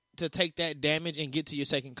to take that damage and get to your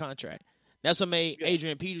second contract. That's what made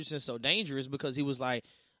Adrian Peterson so dangerous, because he was like,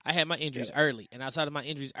 I had my injuries early, and outside of my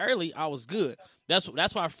injuries early, I was good. That's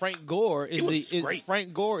why Frank Gore is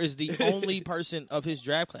the only person of his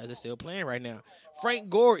draft class that's still playing right now. Frank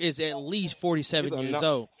Gore is at least 47 years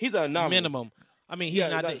old. He's an anomaly. Minimum. I mean, he's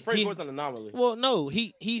not. Frank Gore's an anomaly. Well, no,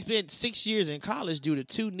 he's been 6 years in college due to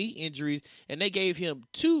 2 knee injuries, and they gave him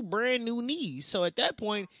 2 brand new knees. So at that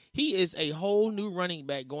point, he is a whole new running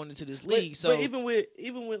back going into this league. But even with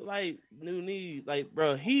like new knees, like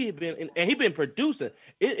bro, he been producing.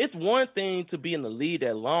 It's one thing to be in the league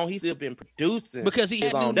that long. He's still been producing because he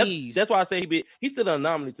had new knees. That's why I say he's still an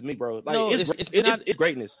anomaly to me, bro. Like, no, it's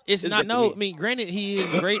greatness. It's not. No, I mean, granted, he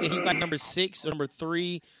is great, and he's like number 6 or number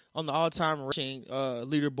 3 on the all-time rushing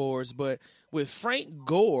leaderboards, but with Frank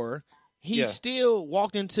Gore, he still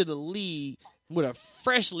walked into the league with a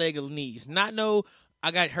fresh leg of knees. Not no,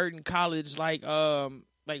 I got hurt in college like Willis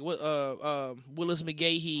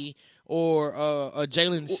McGahee or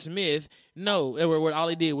Jalen Smith. No, where all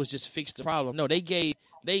he did was just fix the problem. No, they gave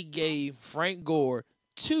Frank Gore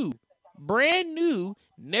 2 brand new,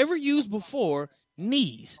 never used before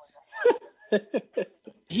knees.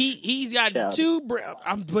 He's got 2,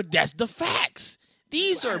 but that's the facts.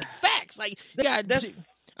 These are facts. Like, that's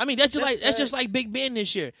just like Big Ben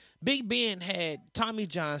this year. Big Ben had Tommy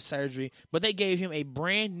John surgery, but they gave him a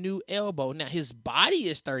brand new elbow. Now his body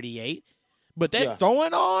is 38, but that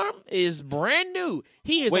throwing arm is brand new.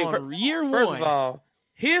 He is on year 1. First of all,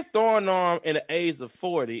 his throwing arm in the age of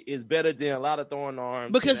 40 is better than a lot of throwing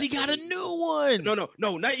arms because he got a new one.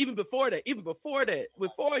 No, not even before that. Even before that,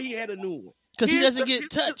 before he had a new one. Because he doesn't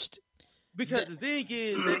get touched. Because the thing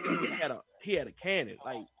is that he had a cannon.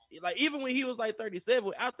 Like even when he was like 37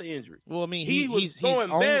 without the injury. Well, I mean, he was throwing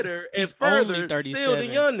better and further still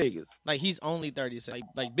than young niggas. Like he's only 37.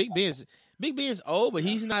 Like Big Ben's old, but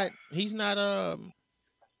he's not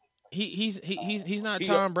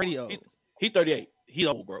Tom Brady old. He's 38. He's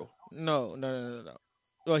old, bro. No.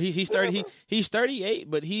 Well, he's 30. He's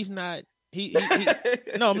 38, but he's not.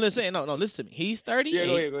 No, I'm just saying. No, listen to me. He's 38.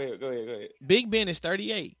 Yeah, go ahead. Big Ben is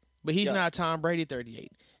 38, but he's not Tom Brady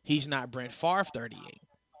 38. He's not Brent Favre 38.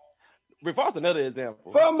 Brent Favre's another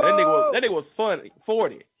example. That nigga was funny,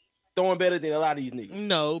 40, throwing better than a lot of these niggas.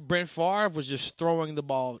 No, Brent Favre was just throwing the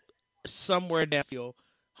ball somewhere downfield,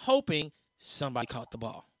 hoping somebody caught the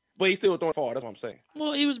ball. But he still throwing far. That's what I'm saying.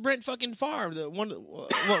 Well, he was Brent fucking Favre, one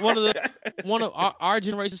of our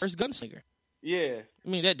generation's first gunslinger. Yeah, I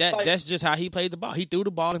mean that's just how he played the ball. He threw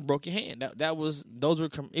the ball and broke your hand. It was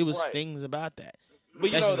things about that.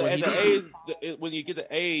 But you know, at the age, when you get the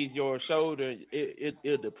age, your shoulder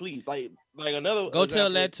it depletes. Like another. Go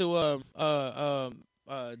tell that to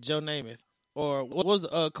Joe Namath, or what was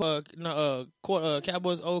the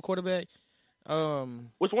Cowboys old quarterback?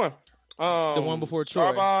 Which one? The one before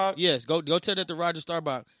Troy. Staubach. Yes, go tell that to Roger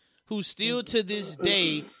Staubach, who still to this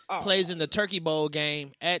day plays in the Turkey Bowl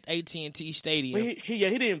game at AT&T Stadium. But he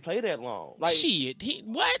didn't play that long. Like shit,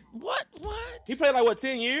 what? He played like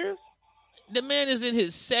 10 years? The man is in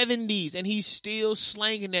his 70s and he's still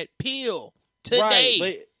slanging that pill today.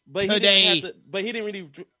 Right, but he didn't really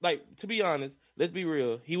like. To be honest, let's be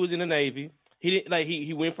real. He was in the Navy. He didn't like.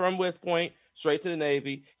 He went from West Point straight to the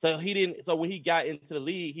Navy. So he didn't. So when he got into the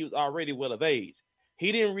league, he was already well of age.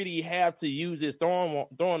 He didn't really have to use his throwing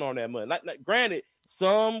on that much. Like, granted,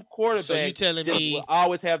 some quarterbacks will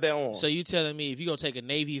always have that on. So you telling me if you're gonna take a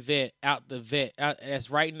Navy vet out that's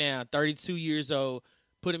right now 32 years old,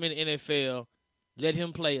 put him in the NFL, let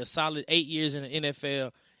him play a solid 8 years in the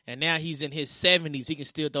NFL, and now he's in his 70s, he can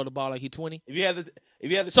still throw the ball like he's 20? If you have the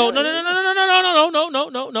so no,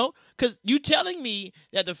 because you telling me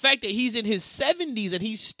that the fact that he's in his 70s and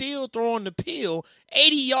he's still throwing the pill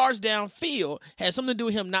 80 yards downfield has something to do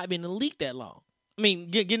with him not being in the league that long. I mean,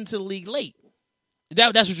 getting to the league late.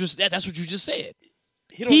 That's what you just said.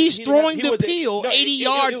 He's throwing the pill 80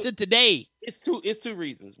 yards to today. It's two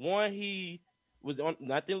reasons. One, he was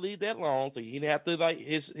not in the league that long, so he didn't have to like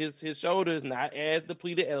his shoulders not as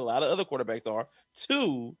depleted as a lot of other quarterbacks are.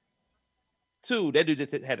 Two, that dude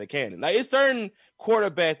just had a cannon. Like it's certain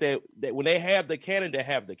quarterbacks that when they have the cannon, they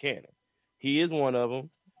have the cannon. He is one of them.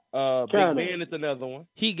 Big Ben is another one.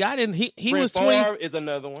 He got in. He was 20. Is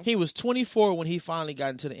another one. He was 24 when he finally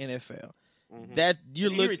got into the NFL. Mm-hmm. That he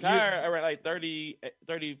retired around like 30,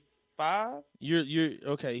 35. You're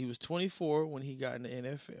okay. He was 24 when he got in the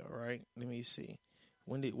NFL, right? Let me see.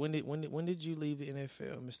 When did you leave the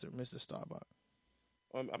NFL, Mr. Starbuck?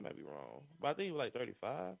 I might be wrong, but I think he was like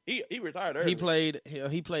 35. He retired early.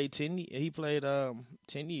 He played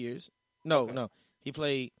 10 years. No. He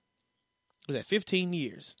played, was that 15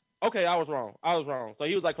 years? Okay, I was wrong. So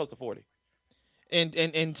he was like close to 40.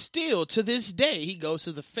 And still to this day he goes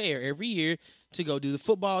to the fair every year to go do the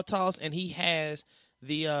football toss, and he has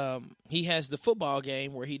the football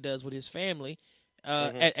game where he does with his family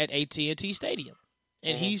at AT&T Stadium.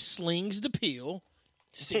 And he slings the pill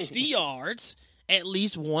 60 yards at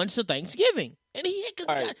least once a Thanksgiving. And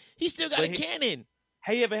he still got a cannon.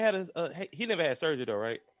 He ever had he never had surgery though,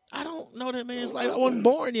 right? I don't know that man's like I wasn't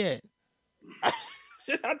born yet.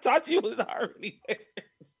 I thought you was already there.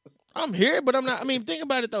 I'm here, but I'm not. I mean, think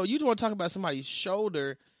about it though. You want to talk about somebody's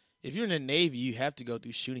shoulder. If you're in the Navy, you have to go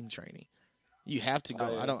through shooting training. You have to go.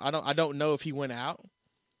 Oh, yeah. I don't know if he went out.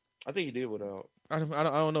 I think he did went out. I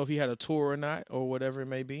don't know if he had a tour or not or whatever it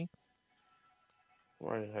may be.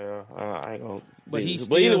 Right here, I ain't gonna. But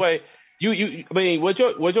either way, you. I mean, what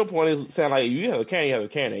your point is sound like you have a cannon, you have a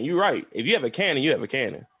cannon. You're right. If you have a cannon, you have a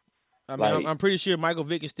cannon. I mean, I'm pretty sure Michael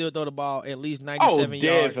Vick can still throw the ball at least 97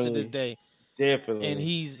 yards to this day. Definitely. And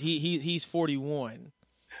he's 41.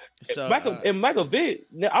 So Michael Vick,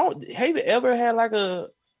 have you ever had like a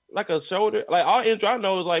shoulder? Like all injury I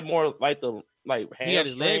know is like more like the hamstring. He had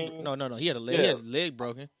his leg. No. He had he had his leg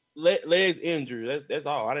broken. Legs injured. That's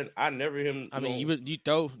all. I never him. I mean,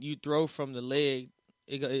 you throw from the leg,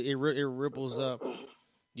 it ripples up.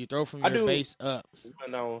 You throw from your base up.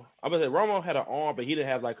 No, I'm gonna say Romo had an arm, but he didn't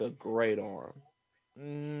have like a great arm.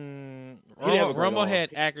 Romo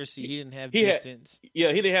had accuracy. He didn't have distance. He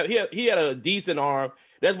didn't have. He had a decent arm.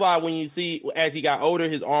 That's why when you see as he got older,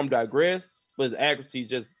 his arm digressed, but his accuracy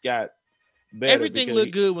just got better. Everything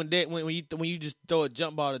looked good when you just throw a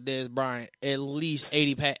jump ball to Dez Bryant. At least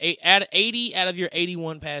 80 out of your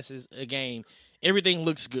 81 passes a game, everything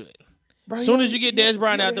looks good. As soon as you get Dez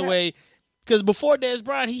Bryant out the way, because before Dez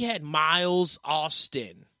Bryant, he had Miles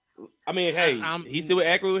Austin. I mean, hey, he's still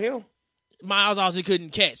accurate with him. Miles Austin couldn't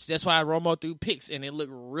catch. That's why Romo threw picks, and it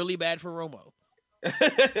looked really bad for Romo.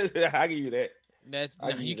 I give you that.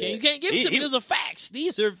 You can't give it to me. Those are facts.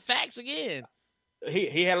 These are facts again.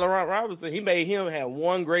 He had Laurent Robinson. He made him have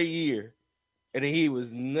one great year, and then he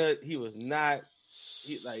was not.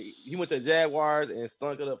 He went to the Jaguars and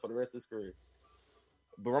stunk it up for the rest of his career.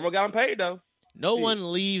 But Romo got him paid though. No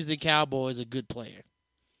one leaves the Cowboys a good player.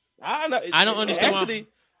 I know. I don't understand why.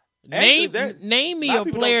 Name me a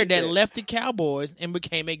player that left the Cowboys and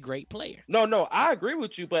became a great player. No, I agree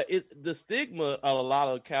with you, but the stigma of a lot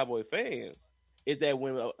of Cowboy fans is that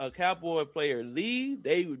when a Cowboy player leaves,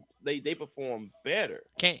 they perform better.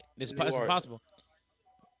 It's possible.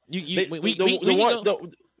 They'll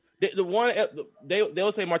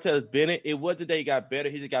say Martellus Bennett. It wasn't that he got better;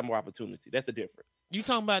 he just got more opportunity. That's the difference. You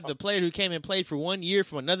talking about the player who came and played for 1 year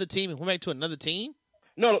from another team and went back to another team?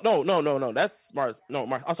 No. That's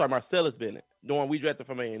I'm sorry, Marcellus Bennett, the one we drafted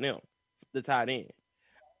from A&M, the tight end.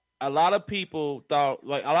 A lot of people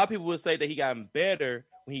would say that he got better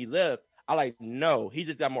when he left. No, he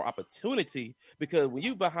just got more opportunity because when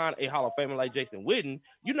you behind a Hall of Famer like Jason Witten,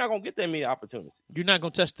 you're not gonna get that many opportunities. You're not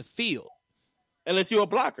gonna touch the field unless you're a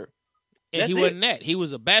blocker. And he wasn't that. He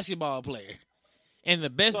was a basketball player, and the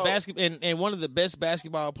best and one of the best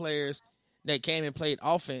basketball players that came and played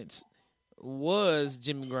offense was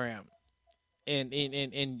Jimmy Graham. And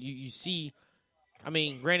you see, I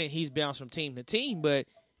mean, granted he's bounced from team to team, but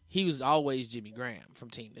he was always Jimmy Graham from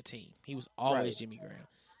team to team. He was always Jimmy Graham.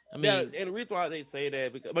 I mean, and the reason why they say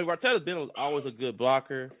that because Martellus Bennett was always a good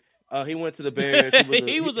blocker. He went to the Bears.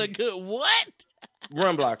 He was a good what?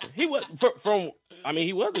 Run blocker. He was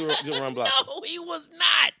he was a good run blocker. No, he was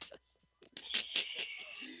not.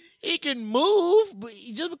 He can move, but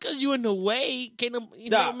just because you're in the way,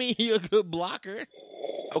 don't mean you're a good blocker.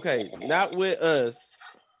 Okay, not with us,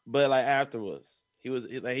 but like afterwards,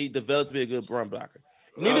 he developed to be a good run blocker.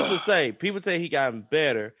 Needless to say, people say he got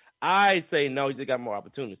better. I say no, he just got more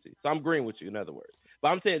opportunity. So I'm agreeing with you, in other words.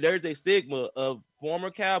 But I'm saying there's a stigma of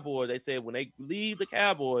former Cowboys. They say when they leave the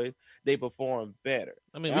Cowboys, they perform better.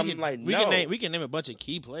 I mean, we can name a bunch of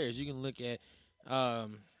key players. You can look at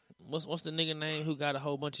what's the nigga name who got a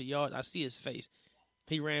whole bunch of yards? I see his face.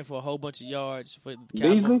 He ran for a whole bunch of yards for the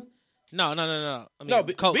Cowboys. Beasley? No. I mean,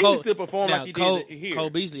 Beasley still performed like he did here.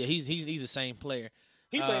 Cole Beasley, he's the same player.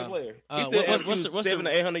 He's the same player. What's the 700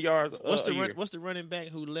 to 800 yards? What's the running back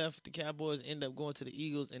who left the Cowboys, ended up going to the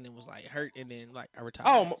Eagles, and then was like hurt, and then like retired?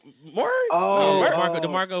 Oh, Murray.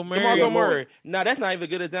 DeMarco Murray. DeMarco Murray. No, that's not even a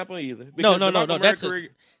good example either. No.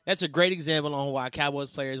 That's a great example on why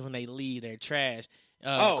Cowboys players when they leave they're trash.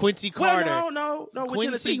 Quincy Carter. Well, no. With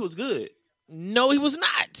Tennessee, he was good. No, he was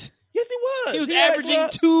not. Yes, he was. He was had averaging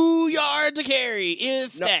 12 2 yards a carry,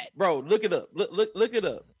 if that. Bro, look it up. Look it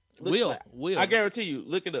up. Will. I guarantee you,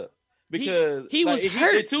 look it up. Because he was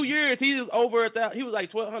hurt. In 2 years, he was over 1,000. He was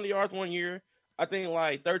like 1,200 yards one year. I think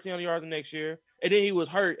like 1,300 yards the next year. And then he was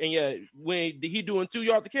hurt. And yeah, when he doing 2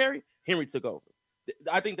 yards a carry, Henry took over.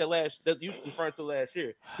 I think that you referring to last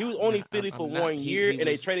year. He was only Philly for 1 year, and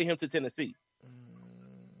they traded him to Tennessee.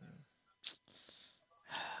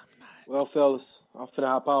 Well, fellas, I'm finna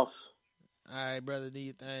hop off. All right, brother, do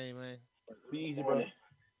your thing, man. Be easy, bro.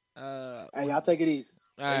 Hey, y'all take it easy.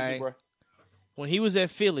 All right. Bro. When he was at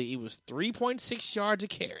Philly, he was 3.6 yards a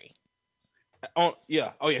carry.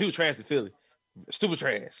 Yeah. Oh, yeah, he was trash in Philly. Stupid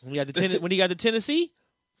trash. When he got to Tennessee,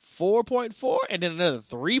 4.4, and then another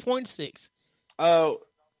 3.6.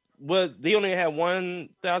 Was he only had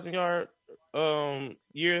 1,000 yard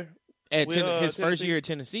year At his first Tennessee? year at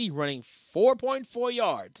Tennessee, running 4.4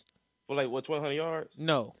 yards. For like what, 1,200 yards?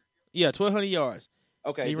 No, yeah, 1,200 yards.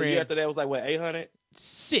 Okay, he the ran year after that was like what, 800?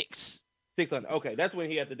 600. Okay, that's when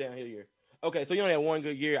he had the downhill year. Okay, so he only had one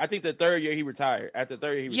good year. I think the third year he retired. After the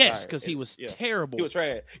third year he retired. Yes, because he was terrible. He was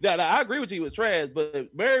trash. Now, I agree with you. He was trash,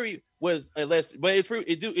 but Murray was a less. But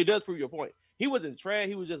it does prove your point. He wasn't trash.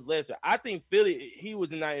 He was just lesser. I think Philly. He was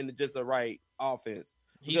not in just the right offense.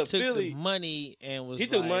 He took the money and was. He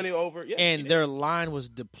took money over. Yeah, and their line was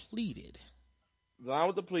depleted. The line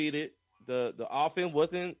was depleted. The offense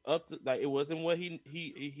wasn't up to it wasn't what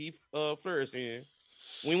he flourished in.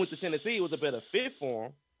 When he went to Tennessee, it was a better fit for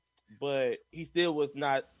him. But he still was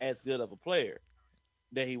not as good of a player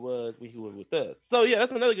that he was when he was with us. So yeah,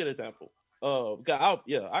 that's another good example. I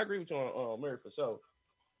agree with you on Murray for sure.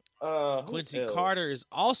 Quincy Carter is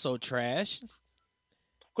also trash.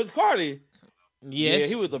 Quincy Carter, yes,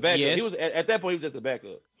 he was a backup. Yes. He was at that point. He was just a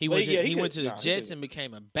backup. He went to the Jets and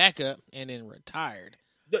became a backup, and then retired.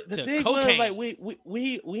 The thing was, like when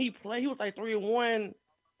he played, he was like 3-1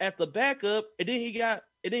 at the backup, and then he got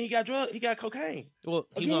drugged. He got cocaine. Well,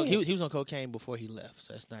 he was on cocaine before he left,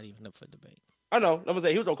 so that's not even up for debate. I know. I'm gonna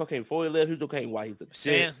say he was on cocaine before he left. He was on cocaine while he was at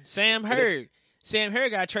Jets. Sam Hurd. Sam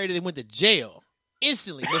Hurd got traded and went to jail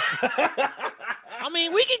instantly. I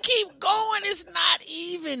mean, we can keep going. It's not,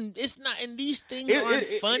 and these things aren't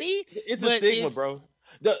funny. It's a stigma, bro.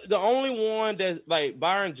 The only one that's like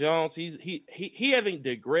Byron Jones, he hasn't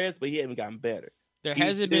digressed, but he hasn't gotten better. There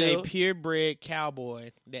hasn't been a purebred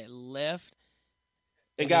cowboy that left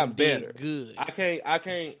and got better. Good. I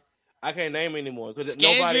can't name anymore because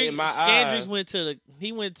nobody in my eyes. Went to the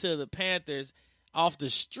Panthers off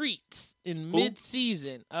the streets in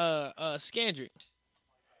mid-season. Scandrick.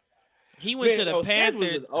 He went to the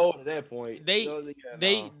Panthers. Was old at that point. He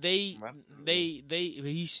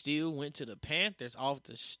still went to the Panthers off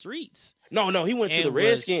the streets. No, he went to the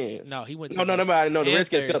Redskins. He went to the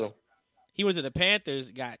Redskins cut him. He went to the Panthers,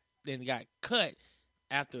 got cut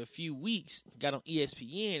after a few weeks. Got on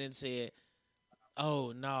ESPN and said,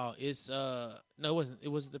 "Oh no, it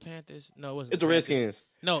wasn't the Panthers. No, it wasn't. It's the Redskins.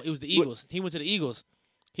 No, it was the Eagles. He went to the Eagles.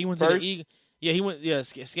 He went to the Eagles. Yeah,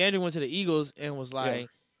 Scandrick went to the Eagles and was like,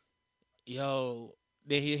 yo.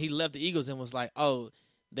 Then he left the Eagles and was like, oh,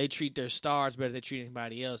 they treat their stars better than they treat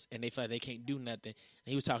anybody else, and they feel like they can't do nothing. And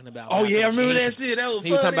he was talking about. Oh Malcolm I remember Jenkins. That shit. That was.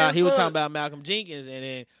 He was talking about Malcolm Jenkins, and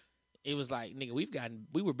then it was like, nigga,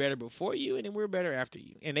 we were better before you, and then we were better after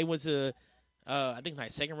you. And they went to, I think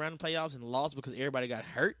like second round of playoffs and lost because everybody got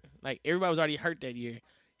hurt. Like everybody was already hurt that year,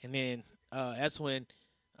 and then that's when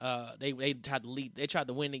they tried to lead. They tried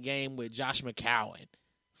to win the game with Josh McCown,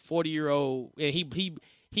 40-year-old, and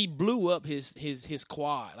he blew up his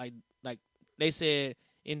quad. Like they said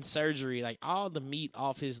in surgery, like all the meat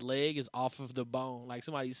off his leg is off of the bone. Like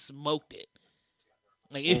somebody smoked it.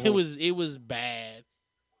 Like it was bad.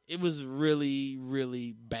 It was really,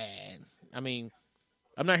 really bad. I mean,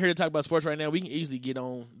 I'm not here to talk about sports right now. We can easily get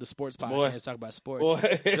on the sports podcast and talk about sports.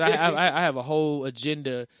 I have a whole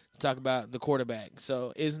agenda to talk about the quarterback.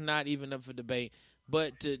 So it's not even up for debate.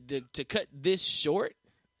 But to cut this short,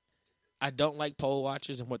 I don't like poll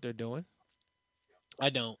watchers and what they're doing. I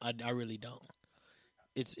don't. I really don't.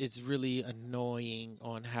 It's really annoying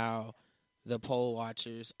on how the poll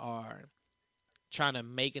watchers are trying to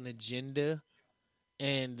make an agenda,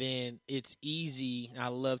 and then it's easy. I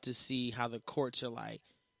love to see how the courts are like,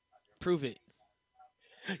 prove it.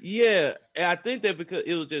 Yeah, and I think that because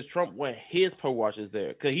it was just Trump wanted his poll watchers there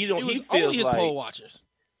because he feels only his like poll watchers.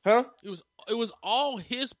 Huh? It was all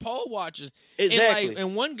his poll watchers. Exactly.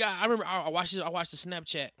 And one guy, I remember I watched the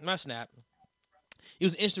Snapchat, not Snap. It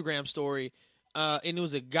was an Instagram story, and it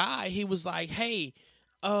was a guy. He was like, "Hey,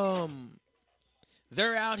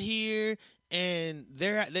 they're out here and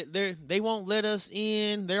they won't let us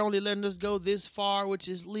in. They're only letting us go this far, which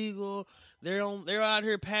is legal. They're out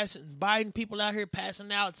here Biden people out here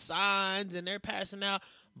passing out signs, and they're passing out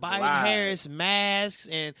Biden-Harris masks,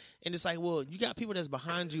 and it's like, well, you got people that's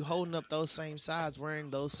behind you holding up those same signs, wearing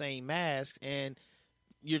those same masks, and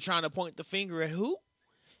you're trying to point the finger at who?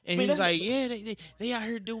 And he's like, yeah, they out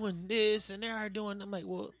here doing this, and they're out here doing. I'm like,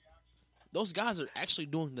 well, those guys are actually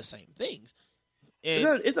doing the same things.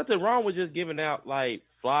 And it's nothing wrong with just giving out like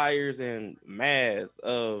flyers and masks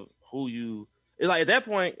of who you. It's like at that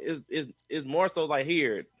point, is more so like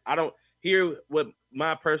here. I don't hear what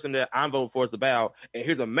my person that I'm voting for is about, and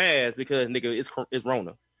here's a mask because nigga, it's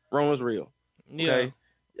Rona. Rona's real. Okay?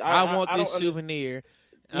 Yeah, I want this souvenir.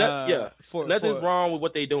 Nothing's wrong with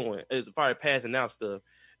what they doing as far as passing out stuff.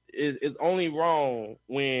 It's only wrong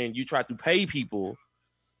when you try to pay people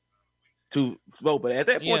to vote, but at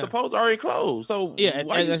that point the polls are already closed. So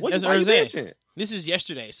why you mention? This is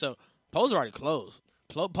yesterday, so polls are already closed.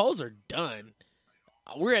 Polls are done.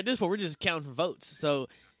 We're at this point. We're just counting votes. So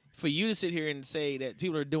for you to sit here and say that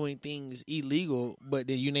people are doing things illegal, but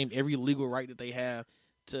then you named every legal right that they have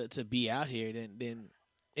to be out here, then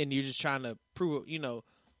and you're just trying to prove,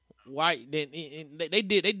 why? Then they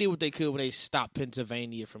did what they could when they stopped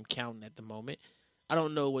Pennsylvania from counting at the moment. I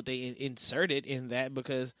don't know what they inserted in that,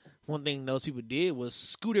 because one thing those people did was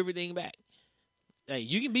scoot everything back. Hey,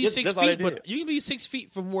 you can be 6 feet, but you can be 6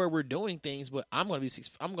 feet from where we're doing things, but I'm going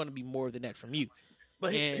to be more than that from you.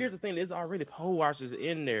 But here's the thing: there's already poll watchers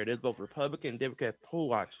in there. There's both Republican and Democrat poll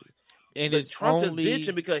watchers, and but Trump is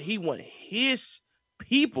bitching because he want his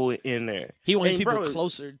people in there. He wants people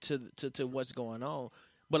closer to what's going on.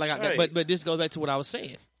 But but this goes back to what I was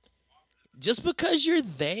saying. Just because you're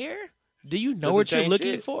there, do you know what you're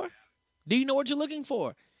looking for? Do you know what you're looking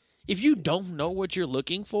for? If you don't know what you're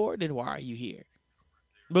looking for, then why are you here?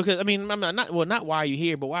 Because I mean, not why are you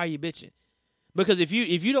here, but why are you bitching? Because if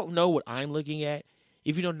you don't know what I'm looking at,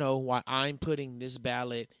 if you don't know why I'm putting this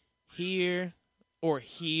ballot here or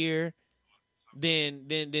here, then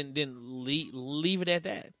leave it at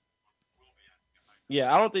that.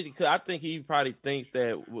 Yeah, I think he probably thinks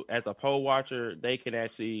that as a poll watcher, they can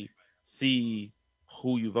actually see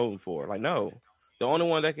who you voting for. Like, no, the only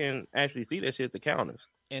one that can actually see that shit is the counters.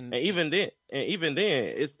 And even then,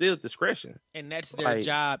 it's still discretion. And that's their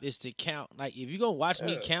job, is to count. Like, if you're gonna watch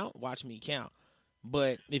me count, watch me count.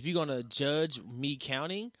 But if you're gonna judge me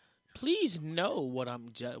counting, please know what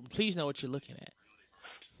I'm judging. Please know what you're looking at.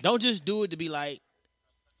 Don't just do it to be like,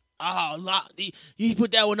 oh, he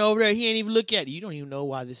put that one over there. He ain't even look at it. You don't even know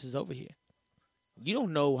why this is over here. You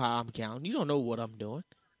don't know how I'm counting. You don't know what I'm doing.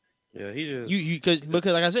 Yeah, he just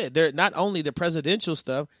because like I said, they're not only the presidential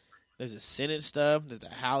stuff. There's the Senate stuff. There's the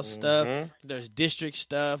House stuff. There's district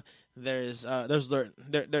stuff. There's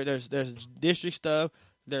district stuff.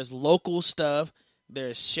 There's local stuff.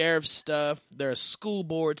 There's sheriff stuff. There's school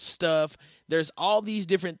board stuff. There's all these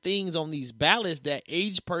different things on these ballots that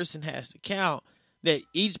each person has to count, that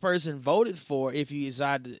each person voted for if you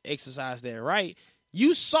decide to exercise their right.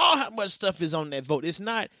 You saw how much stuff is on that vote. It's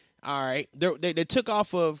not, all right, they took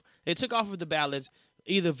off of the ballots,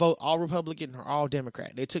 either vote all Republican or all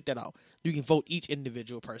Democrat. They took that off. You can vote each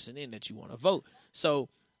individual person in that you want to vote. So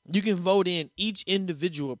you can vote in each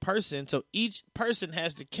individual person. So each person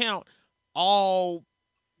has to count all,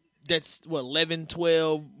 that's 11,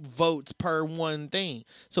 12 votes per one thing.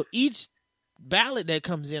 So each ballot that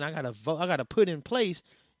comes in, I got to put in place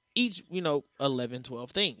each, 11,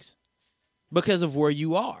 12 things because of where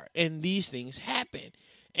you are. And these things happen.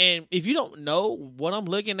 And if you don't know what I'm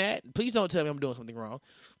looking at, please don't tell me I'm doing something wrong.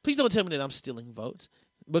 Please don't tell me that I'm stealing votes,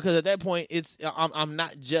 because at that point I'm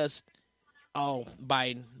not just,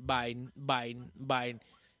 Biden.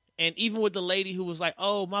 And even with the lady who was like,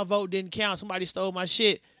 oh, my vote didn't count, somebody stole my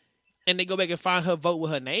shit, and they go back and find her vote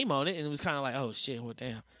with her name on it, and it was kind of like, oh shit, well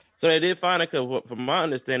damn. So they did find it, because from my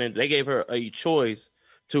understanding, they gave her a choice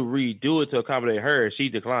to redo it to accommodate her. She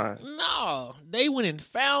declined. No, they went and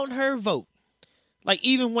found her vote. Like,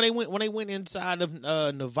 even when they went inside of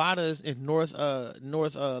Nevada's in North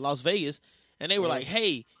Las Vegas, and they were like,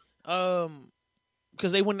 hey,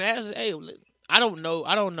 because they went and asked, hey, I don't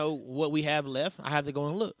know what we have left. I have to go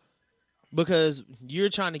and look, because you're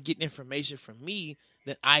trying to get information from me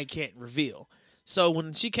that I can't reveal. So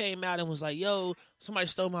when she came out and was like, yo, somebody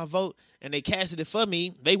stole my vote, and they casted it for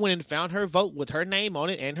me, they went and found her vote with her name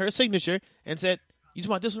on it and her signature and said, you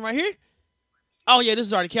talking about this one right here? Oh yeah, this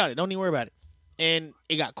is already counted. Don't even worry about it. And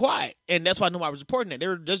it got quiet, and that's why nobody was reporting it.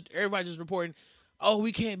 Everybody just reporting, oh,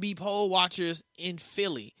 we can't be poll watchers in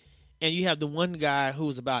Philly. And you have the one guy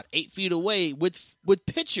who's about 8 feet away with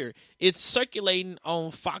picture. It's circulating on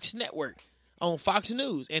Fox Network. on Fox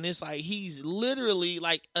News, and it's like he's literally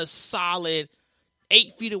like a solid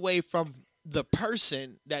 8 feet away from the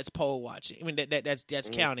person that's poll watching. I mean that's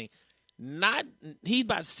counting. Not he's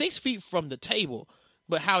about 6 feet from the table,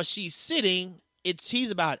 but how she's sitting,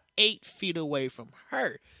 he's about 8 feet away from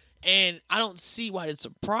her, and I don't see why it's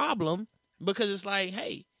a problem because it's like,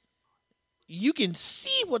 hey, you can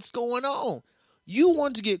see what's going on. You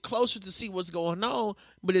want to get closer to see what's going on,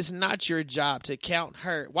 but it's not your job to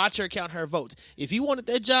watch her count her votes. If you wanted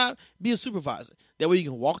that job, be a supervisor. That way you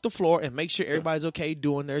can walk the floor and make sure everybody's okay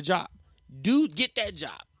doing their job. Get that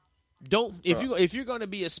job. Don't if you're going to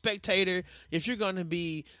be a spectator, if you're going to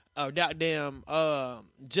be a goddamn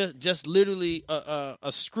just literally a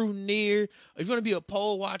scrutineer, if you're going to be a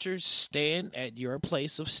poll watcher, stand at your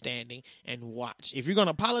place of standing and watch. If you're going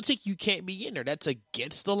to politic, you can't be in there. That's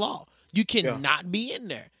against the law. You cannot be in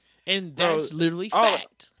there, and that's literally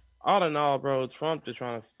fact. All in all, bro, Trump just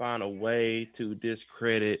trying to find a way to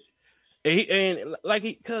discredit,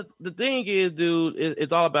 because the thing is, dude,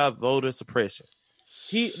 it's all about voter suppression.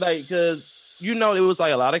 Because it was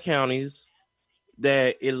like a lot of counties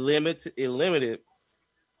that it limited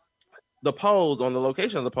the polls on the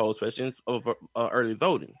location of the polls, especially of early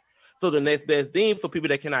voting. So the next best thing for people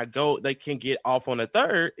that cannot go, they can get off on the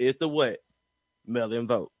 3rd is to what? Mail-in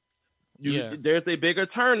vote. There's a bigger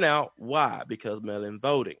turnout. Why? Because mail-in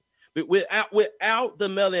voting. But without the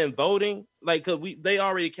mail-in voting, like, cause they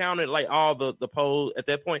already counted like all the polls at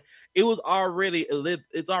that point. It was already a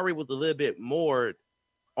little bit more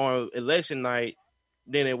on election night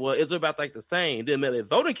than it was. It's about like the same. Then mail-in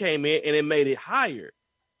voting came in and it made it higher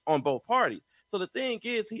on both parties. So the thing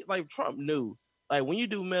is, Trump knew, like, when you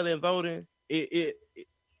do mail-in voting,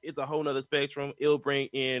 it's a whole nother spectrum. It'll bring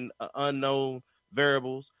in unknown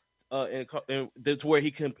variables. And that's where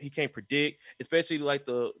he can't predict, especially like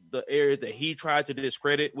the areas that he tried to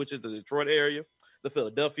discredit, which is the Detroit area, the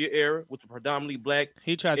Philadelphia area, which is predominantly black.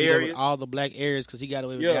 He tried to get with all the black areas because he got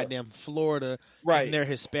away with goddamn Florida, right? And their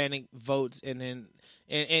Hispanic votes, and then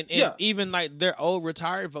and even like their old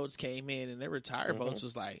retired votes came in, and their retired votes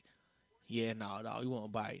was like, we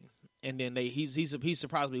want Biden, and then he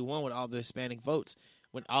surprisingly won with all the Hispanic votes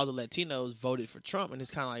when all the Latinos voted for Trump, and it's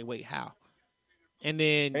kind of like, wait, how? And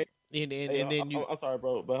then. I'm sorry,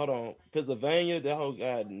 bro, but hold on. Pennsylvania, that whole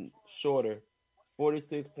got shorter,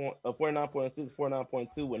 49.6,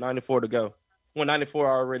 49.2 with 94 to go. 94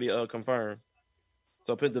 already confirmed.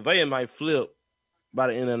 So Pennsylvania might flip by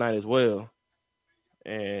the end of the night as well.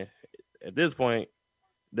 And at this point,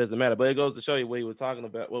 it doesn't matter. But it goes to show you what he was talking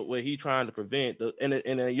about, what he trying to prevent. And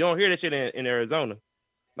you don't hear that shit in Arizona,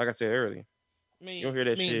 like I said earlier. You don't hear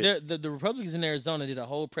that shit. The Republicans in Arizona did a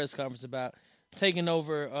whole press conference about taking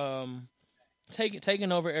over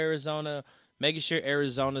Arizona, making sure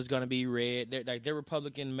Arizona's going to be red. Their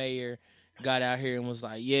Republican mayor got out here and was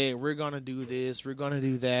like, yeah, we're going to do this. We're going to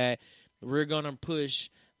do that. We're going to push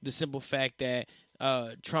the simple fact that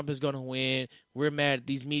Trump is going to win. We're mad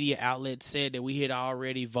these media outlets said that we had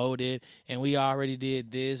already voted and we already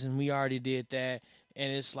did this and we already did that.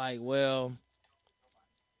 And it's like, well,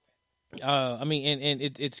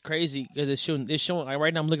 it's crazy because it's showing like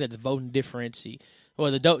right now I'm looking at the voting difference,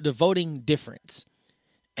 or the voting difference,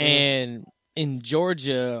 and in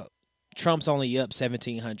Georgia, Trump's only up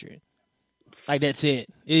 1,700. Like that's it.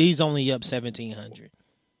 He's only up 1,700.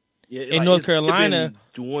 Yeah, in North Carolina,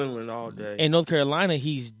 dwindling all day. In North Carolina,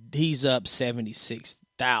 he's up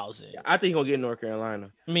 76,000. I think he'll get North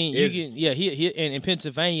Carolina. I mean, and in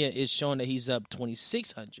Pennsylvania, it's showing that he's up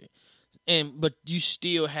 2,600. But you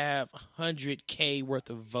still have 100K worth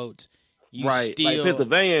of votes. Like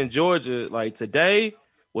Pennsylvania and Georgia, like today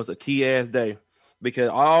was a key ass day because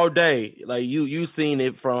all day, like you seen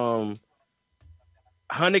it from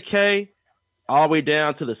 100K all the way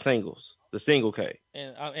down to the single K.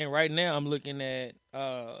 And right now I'm looking at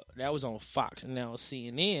that was on Fox, and now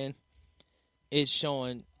CNN. It's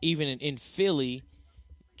showing even in Philly,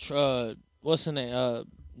 what's the name?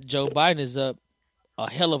 Joe Biden is up a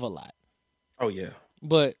hell of a lot. Oh yeah,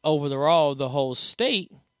 but overall, the whole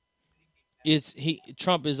state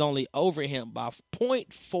Trump is only over him by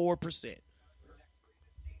 0.4%.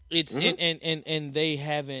 It's and they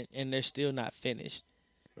haven't, and they're still not finished.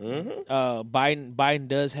 Biden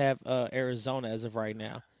does have Arizona as of right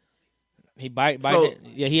now. He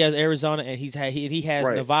has Arizona, and he has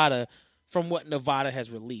Nevada from what Nevada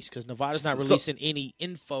has released, because Nevada's not releasing any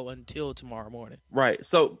info until tomorrow morning. Right.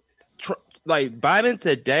 So, like Biden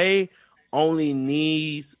today only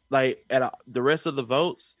needs the rest of the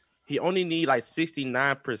votes. He only needs like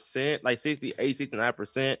 69%, like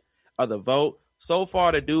 69% of the vote. So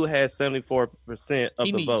far, the dude has 74% of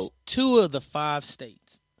the vote. 2 of the 5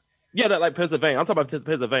 states. Yeah, that like Pennsylvania. I'm talking about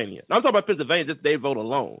Pennsylvania. I'm talking about Pennsylvania. Just they vote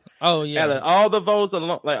alone. Oh yeah. Out of all the votes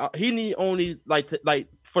alone, like he need only like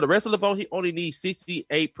for the rest of the vote, he only needs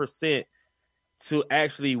 68% to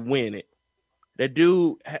actually win it. That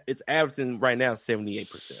dude is averaging right now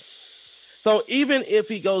 78%. So even if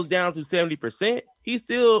he goes down to 70%, he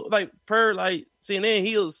still like per like CNN,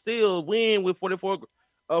 he'll still win with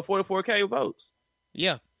 44K votes.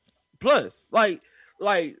 Yeah. Plus,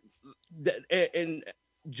 and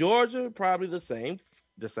Georgia probably the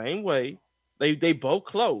same way. They both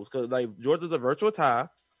close because like Georgia's a virtual tie.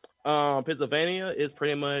 Pennsylvania is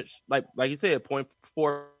pretty much like you said,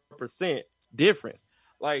 0.4% difference.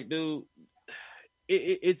 Like, dude,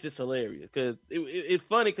 it's just hilarious because it's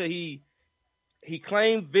funny because he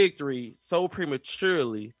claimed victory so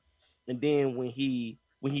prematurely, and then when he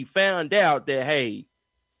found out that hey,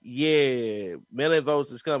 yeah, mail-in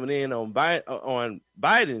votes is coming in on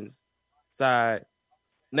Biden's side,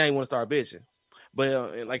 now he want to start bitching.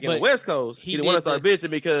 But like in the West Coast, he didn't want to start bitching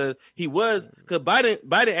because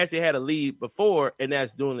Biden actually had a lead before, and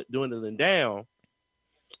that's dwindling down.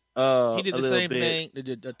 He did the same thing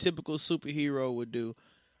that a typical superhero would do.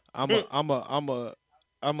 I'm gonna come in.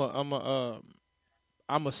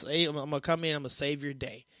 I'm gonna save your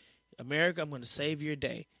day, America. I'm gonna save your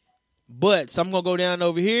day, but something gonna go down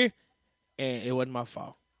over here, and it wasn't my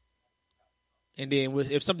fault. And then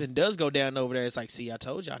if something does go down over there, it's like, see, I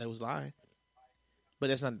told y'all they was lying. But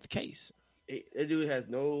that's not the case. That dude has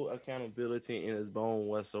no accountability in his bone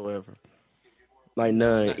whatsoever. Like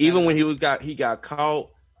none. Even when he got caught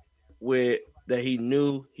with that, he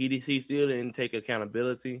knew he still didn't take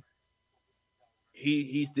accountability.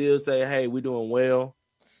 He still say, "Hey, we're doing well."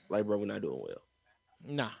 Like, bro, we're not doing well.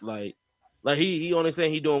 Nah. Like he only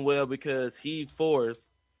saying he doing well because he forced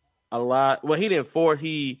a lot. Well, he didn't force.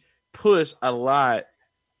 He pushed a lot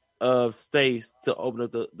of states to open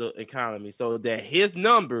up the economy so that his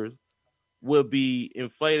numbers will be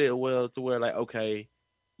inflated well to where like, okay,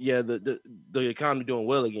 yeah, the economy doing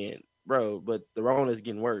well again, bro, but the Rona is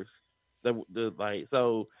getting worse. Things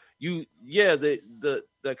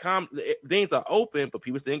are open, but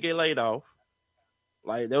people still get laid off.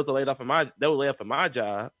 Like there was a laid off for my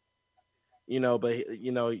job, but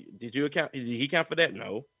did he account for that?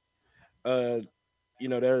 No.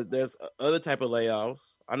 There's other type of layoffs.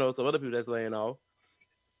 I know some other people that's laying off,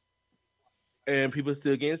 and people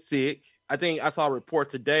still getting sick. I think I saw a report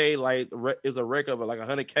today, like it was a record of like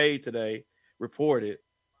 100K today reported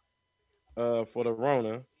for the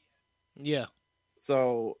Rona. Yeah.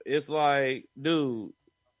 So it's like, dude.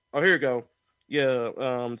 Oh, here we go.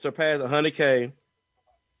 Yeah, surpassed 100K.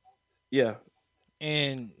 Yeah.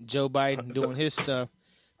 And Joe Biden doing his stuff.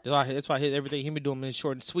 That's why everything he been doing is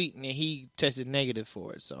short and sweet, and then he tested negative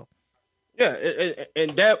for it. So, yeah,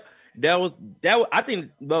 and that was I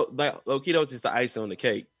think like low-key, that was just the icing on the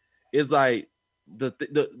cake. It's like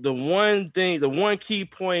the one key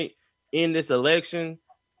point in this election,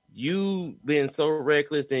 you been so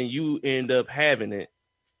reckless, then you end up having it.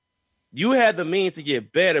 You had the means to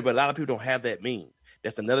get better, but a lot of people don't have that means.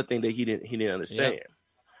 That's another thing that he didn't understand. Yep.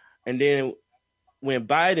 And then when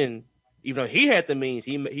Biden, even though he had the means,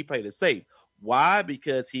 he played it safe. Why?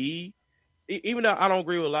 Because even though I don't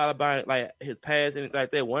agree with a lot about like his past and anything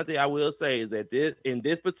like that, one thing I will say is that in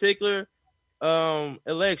this particular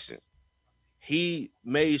election, he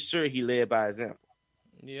made sure he led by example.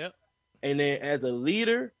 Yep. And then as a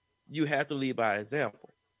leader, you have to lead by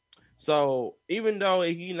example. So even though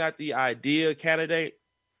he's not the ideal candidate,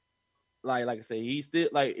 like I say, he's still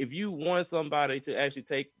like if you want somebody to actually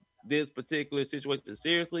take this particular situation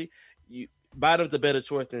seriously, Biden's a better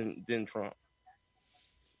choice than Trump.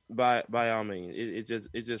 By all means,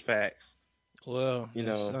 it's just facts. Well,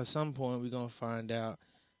 at some point we're gonna find out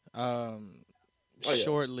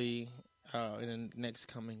shortly in the next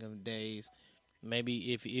coming of days.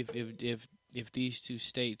 Maybe if these two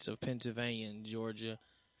states of Pennsylvania and Georgia,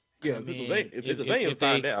 Pennsylvania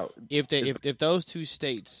find out if those two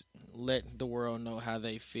states let the world know how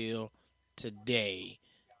they feel today.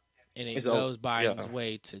 And it goes Biden's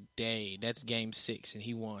way today. That's Game 6, and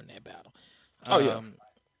he won that battle.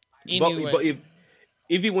 Anyway. But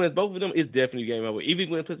if he wins both of them, it's definitely game over. If he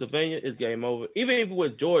wins Pennsylvania, it's game over. Even if it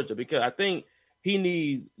was Georgia, because I think he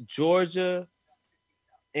needs Georgia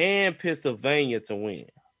and Pennsylvania to win.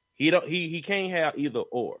 He can't have either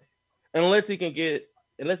or, unless he can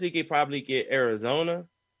probably get Arizona.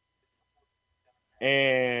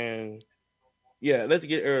 And let's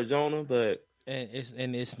get Arizona, but.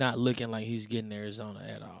 And it's not looking like he's getting Arizona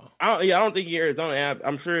at all. I don't think he get Arizona.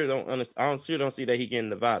 I'm sure don't see that he getting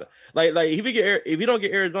Nevada. Like if he don't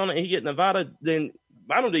get Arizona and he get Nevada, then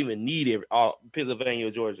I don't even need Pennsylvania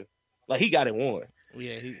or Georgia. Like he got it won.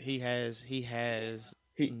 Yeah, he has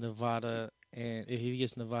Nevada, and if he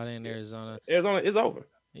gets Nevada and Arizona, it's over.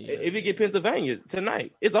 Yeah. If he get Pennsylvania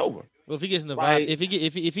tonight, it's over. Well, if he gets Nevada, Like-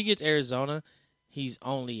 if he gets Arizona, he's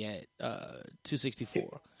only at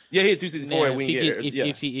 264. Yeah, he hit 264 Now, and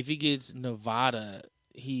if he gets Nevada,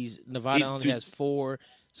 Nevada He's only has 4,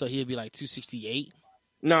 so he'd be like 268.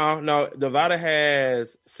 No, Nevada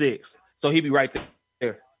has 6, so he'd be right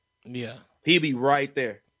there. Yeah. He'd be right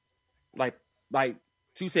there, like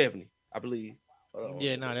 270, I believe.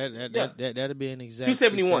 Yeah, no, that'd be an exact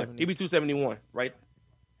 271. He'd be 271, right?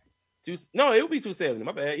 No, it would be 270.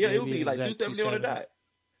 My bad. Yeah, it would be like 270 on the dot.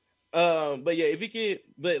 But yeah,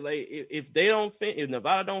 if they don't if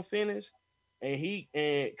Nevada don't finish,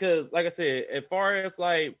 because like I said, as far as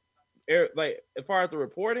the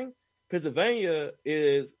reporting, Pennsylvania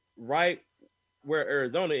is right where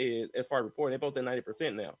Arizona is as far as reporting. They're both at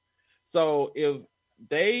 90% now. So if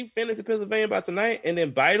they finish in Pennsylvania by tonight and then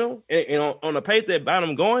bite them, and on the pace that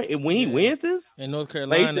Biden going, and when he wins this, in North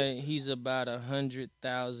Carolina, he's about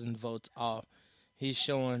 100,000 votes off. He's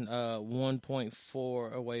showing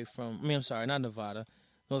 1.4 away from. I mean, I'm sorry, not Nevada,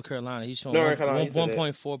 North Carolina. He's showing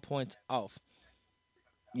 1.4 points off.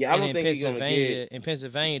 Yeah, I don't think he's gonna get. In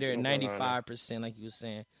Pennsylvania, they're at 95%, like you were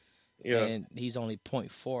saying. Yeah, and he's only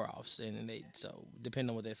 0.4 off, and so depending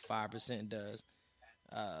on what that 5% does.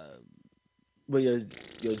 But your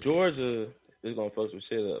Georgia is gonna fuck some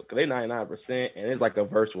shit up because they 99%, and it's like a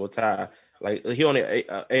virtual tie. Like he only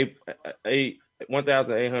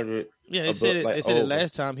 1,800. Yeah, they said it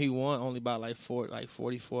last time he won only by like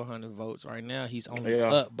 4,400 votes. Right now he's only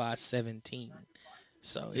up by 17.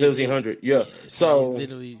 So 1,700. Yeah. So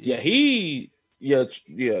literally,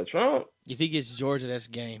 Trump. If he gets Georgia, that's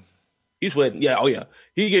game. He's sweating. Yeah. Oh yeah.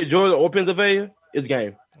 He get Georgia or Pennsylvania, it's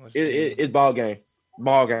game. It's ball game.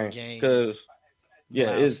 Ball game. Because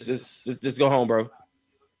it's just go home, bro.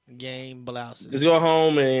 Game blouses. Just go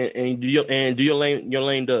home and do your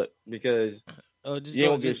lame duck because just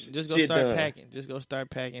go start packing. Just go start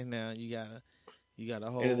packing now. You got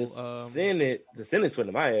a whole the Senate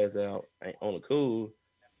sweating my ass out on the cool.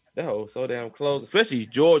 That whole so damn close, especially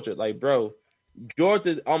Georgia. Like, bro, Georgia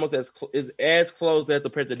is almost as close as the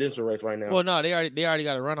presidential race right now. Well, no, they already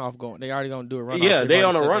got a runoff going. They already gonna do a runoff. Yeah, they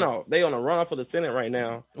on a runoff. They on a runoff for the Senate right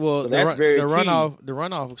now. Well, so that's very key. The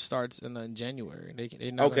runoff starts in January.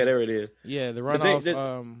 There it is. Yeah, the runoff.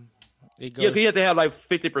 It goes, because you have to have like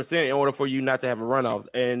 50% in order for you not to have a runoff,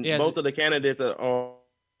 and both of the candidates are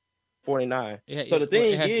 49. So the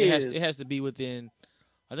thing it has to be within.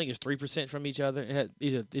 I think it's 3% from each other. It has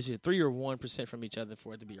either 3 or 1% from each other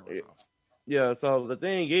for it to be a runoff. Yeah, so the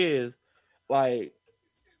thing is, like,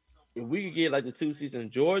 if we could get like the 2 seats in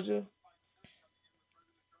Georgia,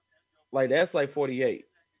 like that's like 48.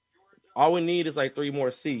 All we need is like 3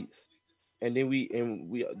 more seats, and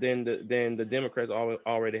then the Democrats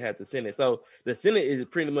already had the Senate. So the Senate is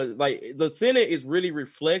pretty much like the Senate is really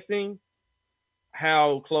reflecting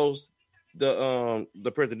how close the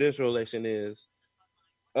presidential election is,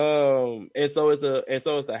 and so it's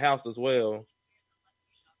the House as well.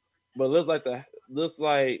 But looks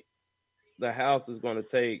like the House is going to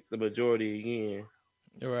take the majority again.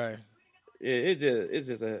 Right. It's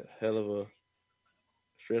just a hell of a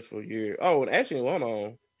stressful year. Oh, and actually, hold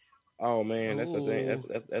on. Oh man, that's the thing.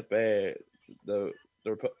 That's bad.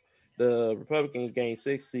 The Republicans gained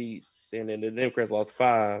 6 seats, and then the Democrats lost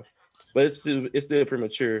 5. But it's still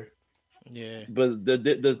premature. Yeah. But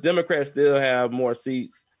the Democrats still have more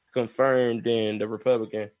seats confirmed than the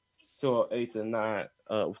Republican. 208 to 9,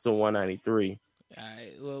 so 193. All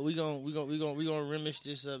right. Well, we gonna rummage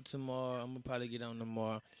this up tomorrow. I'm gonna probably get on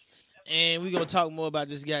tomorrow, and we gonna talk more about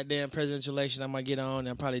this goddamn presidential election. I'm gonna get on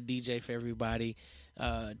and probably DJ for everybody,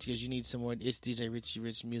 because you need some more. It's DJ Richie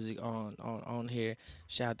Rich music on here.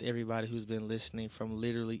 Shout out to everybody who's been listening from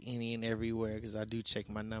literally any and everywhere, because I do check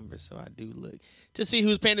my numbers, so I do look to see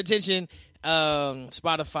who's paying attention.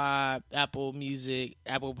 Spotify, Apple Music,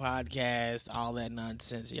 Apple Podcasts, all that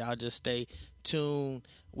nonsense. Y'all just stay tuned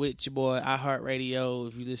with your boy iHeartRadio.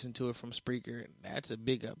 If you listen to it from Spreaker, that's a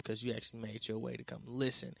big up because you actually made your way to come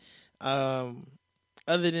listen. Other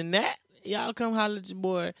than that, y'all come holler at your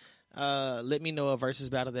boy. Let me know a versus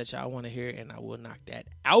battle that y'all want to hear, and I will knock that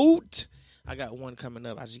out. I got one coming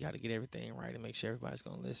up. I just got to get everything right and make sure everybody's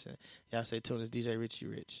going to listen. Y'all stay tuned. It's DJ Richie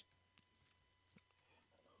Rich.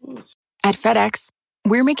 At FedEx,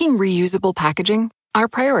 we're making reusable packaging our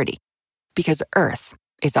priority because Earth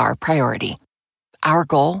is our priority. Our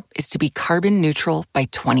goal is to be carbon neutral by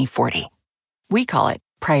 2040. We call it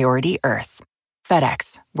Priority Earth.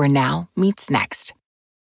 FedEx, where now meets next.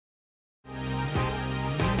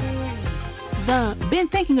 Been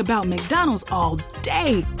thinking about McDonald's all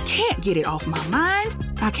day. Can't get it off my mind.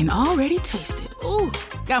 I can already taste it. Ooh,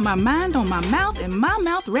 got my mind on my mouth and my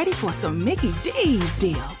mouth ready for some Mickey D's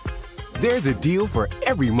deal. There's a deal for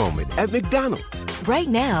every moment at McDonald's. Right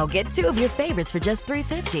now, get 2 of your favorites for just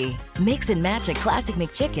 $3.50. Mix and match a classic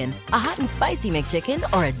McChicken, a hot and spicy McChicken,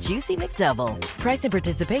 or a juicy McDouble. Price and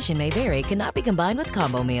participation may vary. Cannot be combined with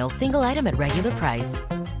combo meal. Single item at regular price.